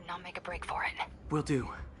the word and I'll make a break for it. Will do.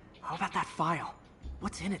 How about that file?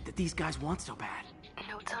 What's in it that these guys want so bad?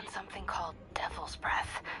 Notes on something called Devil's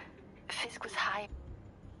Breath. Fisk was hired.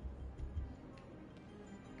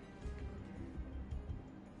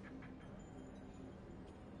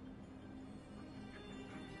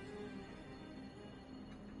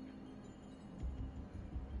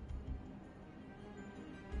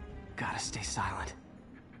 Gotta stay silent.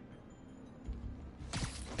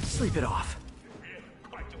 Sleep it off.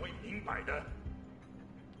 快就会明白的。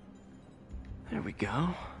 There we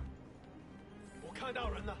go. 我看到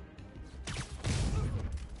人了。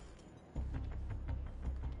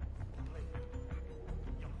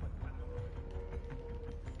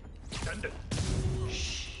等等。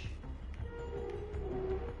 Shh.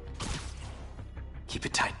 Keep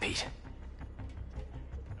it tight, Pete.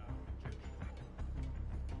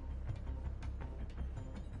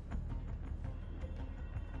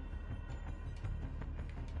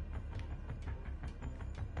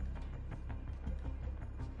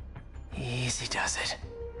 Easy does it.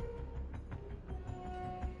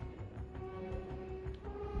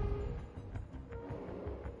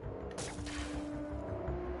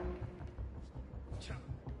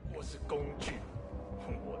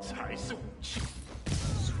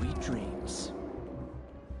 Sweet dreams.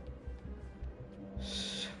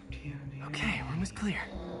 Okay, room is clear.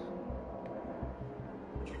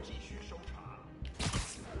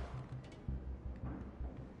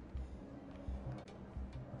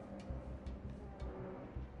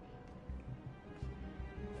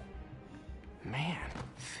 Man,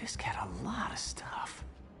 Fisk had a lot of stuff.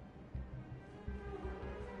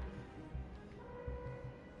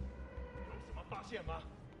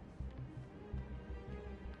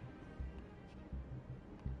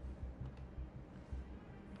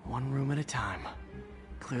 One room at a time.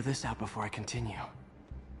 Clear this out before I continue.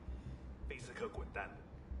 贝斯克滚蛋！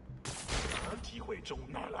哪体会中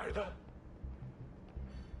哪来的？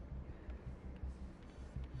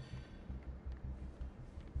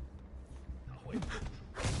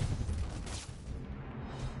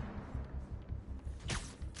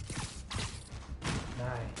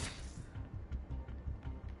 Nice.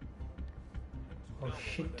 Oh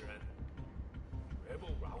shit.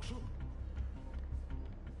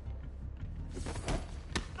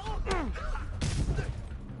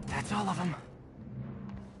 That's all of them.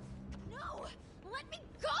 No! Let me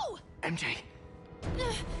go! MJ.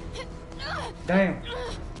 Damn.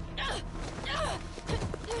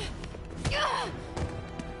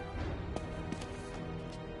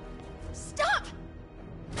 Stop!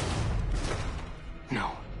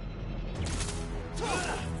 No.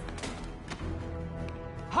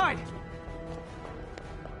 Hide!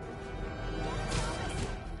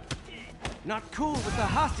 Not cool with the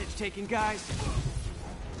hostage taking, guys.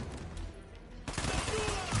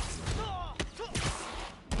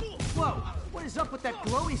 Whoa, what is up with that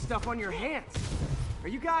glowy stuff on your hands? Are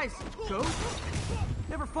you guys ghosts?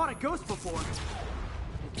 Never fought a ghost before.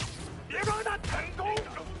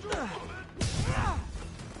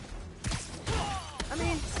 I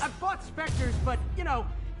mean, I've fought specters, but, you know,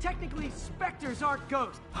 technically specters aren't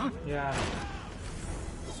ghosts. Yeah.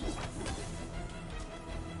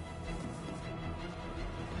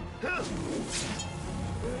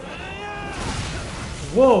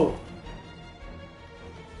 Whoa!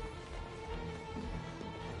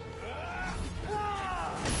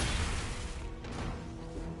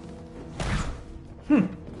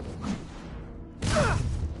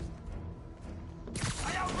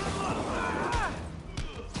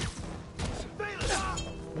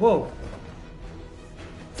 Whoa.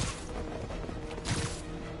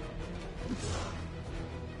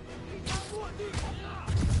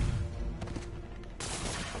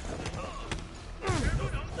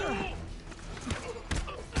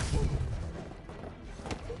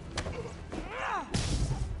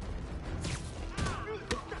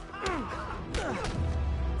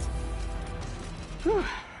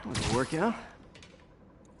 Was it work out?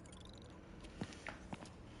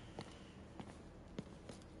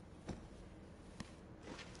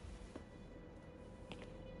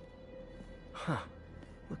 Huh.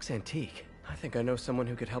 Looks antique. I think I know someone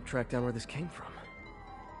who could help track down where this came from.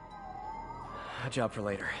 A job for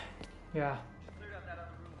later. Yeah.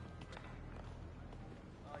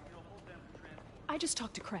 I just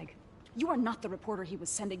talked to Craig. You are not the reporter he was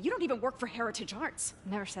sending. You don't even work for Heritage Arts.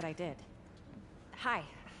 Never said I did. Hi,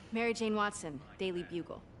 Mary Jane Watson, Daily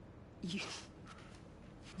Bugle.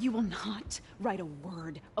 You will not write a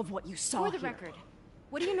word of what you saw For the here. record,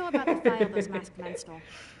 what do you know about the file those masked men stole?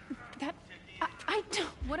 I don't...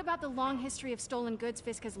 What about the long history of stolen goods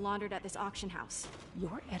Fisk has laundered at this auction house?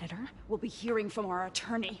 Your editor will be hearing from our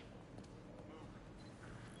attorney.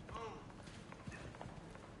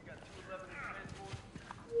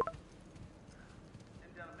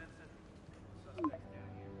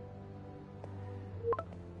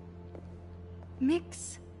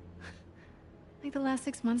 Mix? Like the last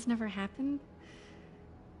 6 months never happened?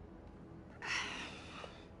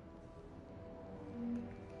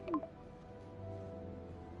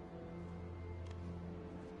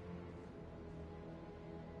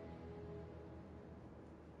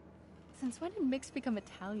 Since when did Mix become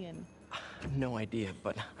Italian? No idea,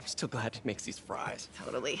 but I'm still glad he makes these fries.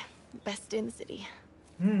 Totally. Best in the city.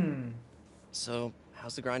 So,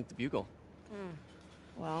 how's the grind at the Bugle?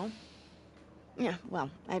 Well... Yeah, well,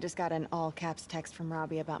 I just got an all-caps text from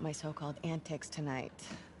Robbie about my so-called antics tonight.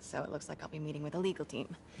 So it looks like I'll be meeting with the legal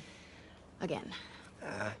team. Again.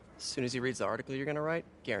 As soon as he reads the article you're gonna write,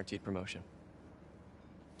 guaranteed promotion.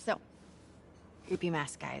 So, creepy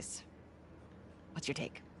mask guys. What's your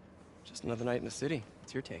take? Just another night in the city.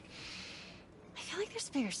 What's your take? I feel like there's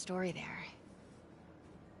a bigger story there.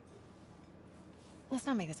 Let's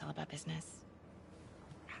not make this all about business.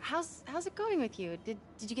 How's it going with you? Did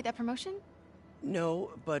you get that promotion? No,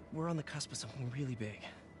 but we're on the cusp of something really big.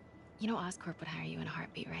 You know Oscorp would hire you in a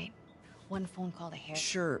heartbeat, right? One phone call to Harry.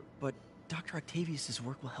 Sure, but Dr. Octavius'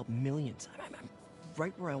 work will help millions. I'm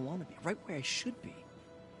right where I want to be, right where I should be.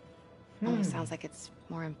 Almost sounds like it's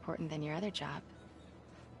more important than your other job.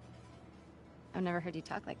 I've never heard you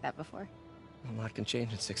talk like that before. A lot can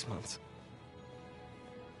change in 6 months.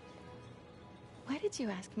 Why did you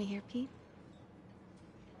ask me here, Pete?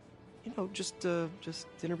 You know, just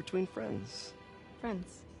dinner between friends.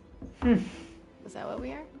 Friends. Is that what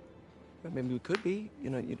we are? Well, maybe we could be,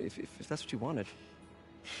 you know, if that's what you wanted.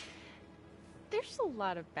 There's a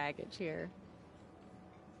lot of baggage here.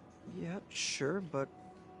 Yeah, sure, but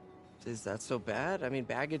is that so bad? I mean,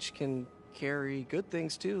 baggage can carry good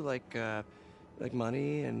things too, like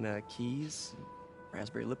money and keys,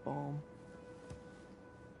 raspberry lip balm.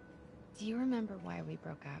 Do you remember why we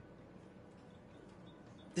broke up?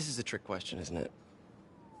 This is a trick question, isn't it?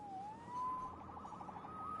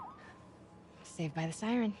 Saved by the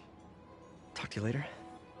siren. Talk to you later.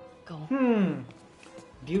 Go.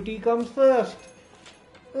 Duty comes first.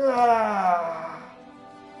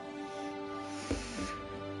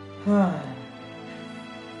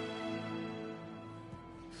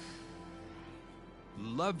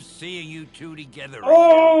 Love seeing you two together again.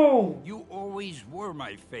 Oh! You always were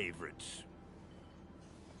my favorites.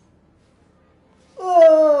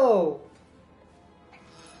 Oh!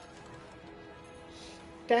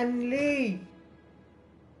 Stanley!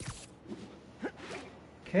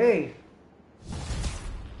 Okay.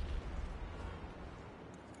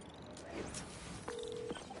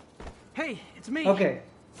 Hey, it's me. Okay.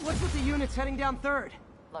 What's with the units heading down 3rd?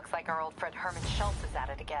 Looks like our old friend Herman Schultz is at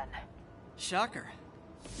it again. Shocker.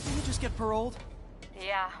 Didn't you just get paroled?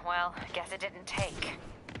 Yeah, well, guess it didn't take.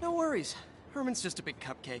 No worries. Herman's just a big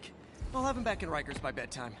cupcake. I'll have him back in Rikers by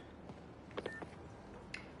bedtime.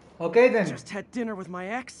 Okay then. Just had dinner with my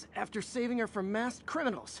ex after saving her from masked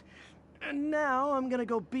criminals. And now I'm gonna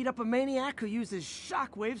go beat up a maniac who uses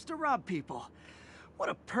shockwaves to rob people. What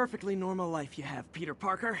a perfectly normal life you have, Peter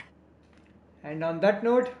Parker. And on that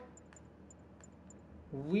note,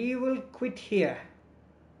 we will quit here.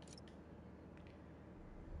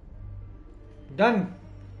 Done.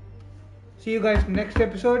 See you guys next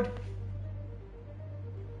episode.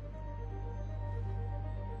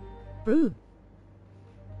 Brew.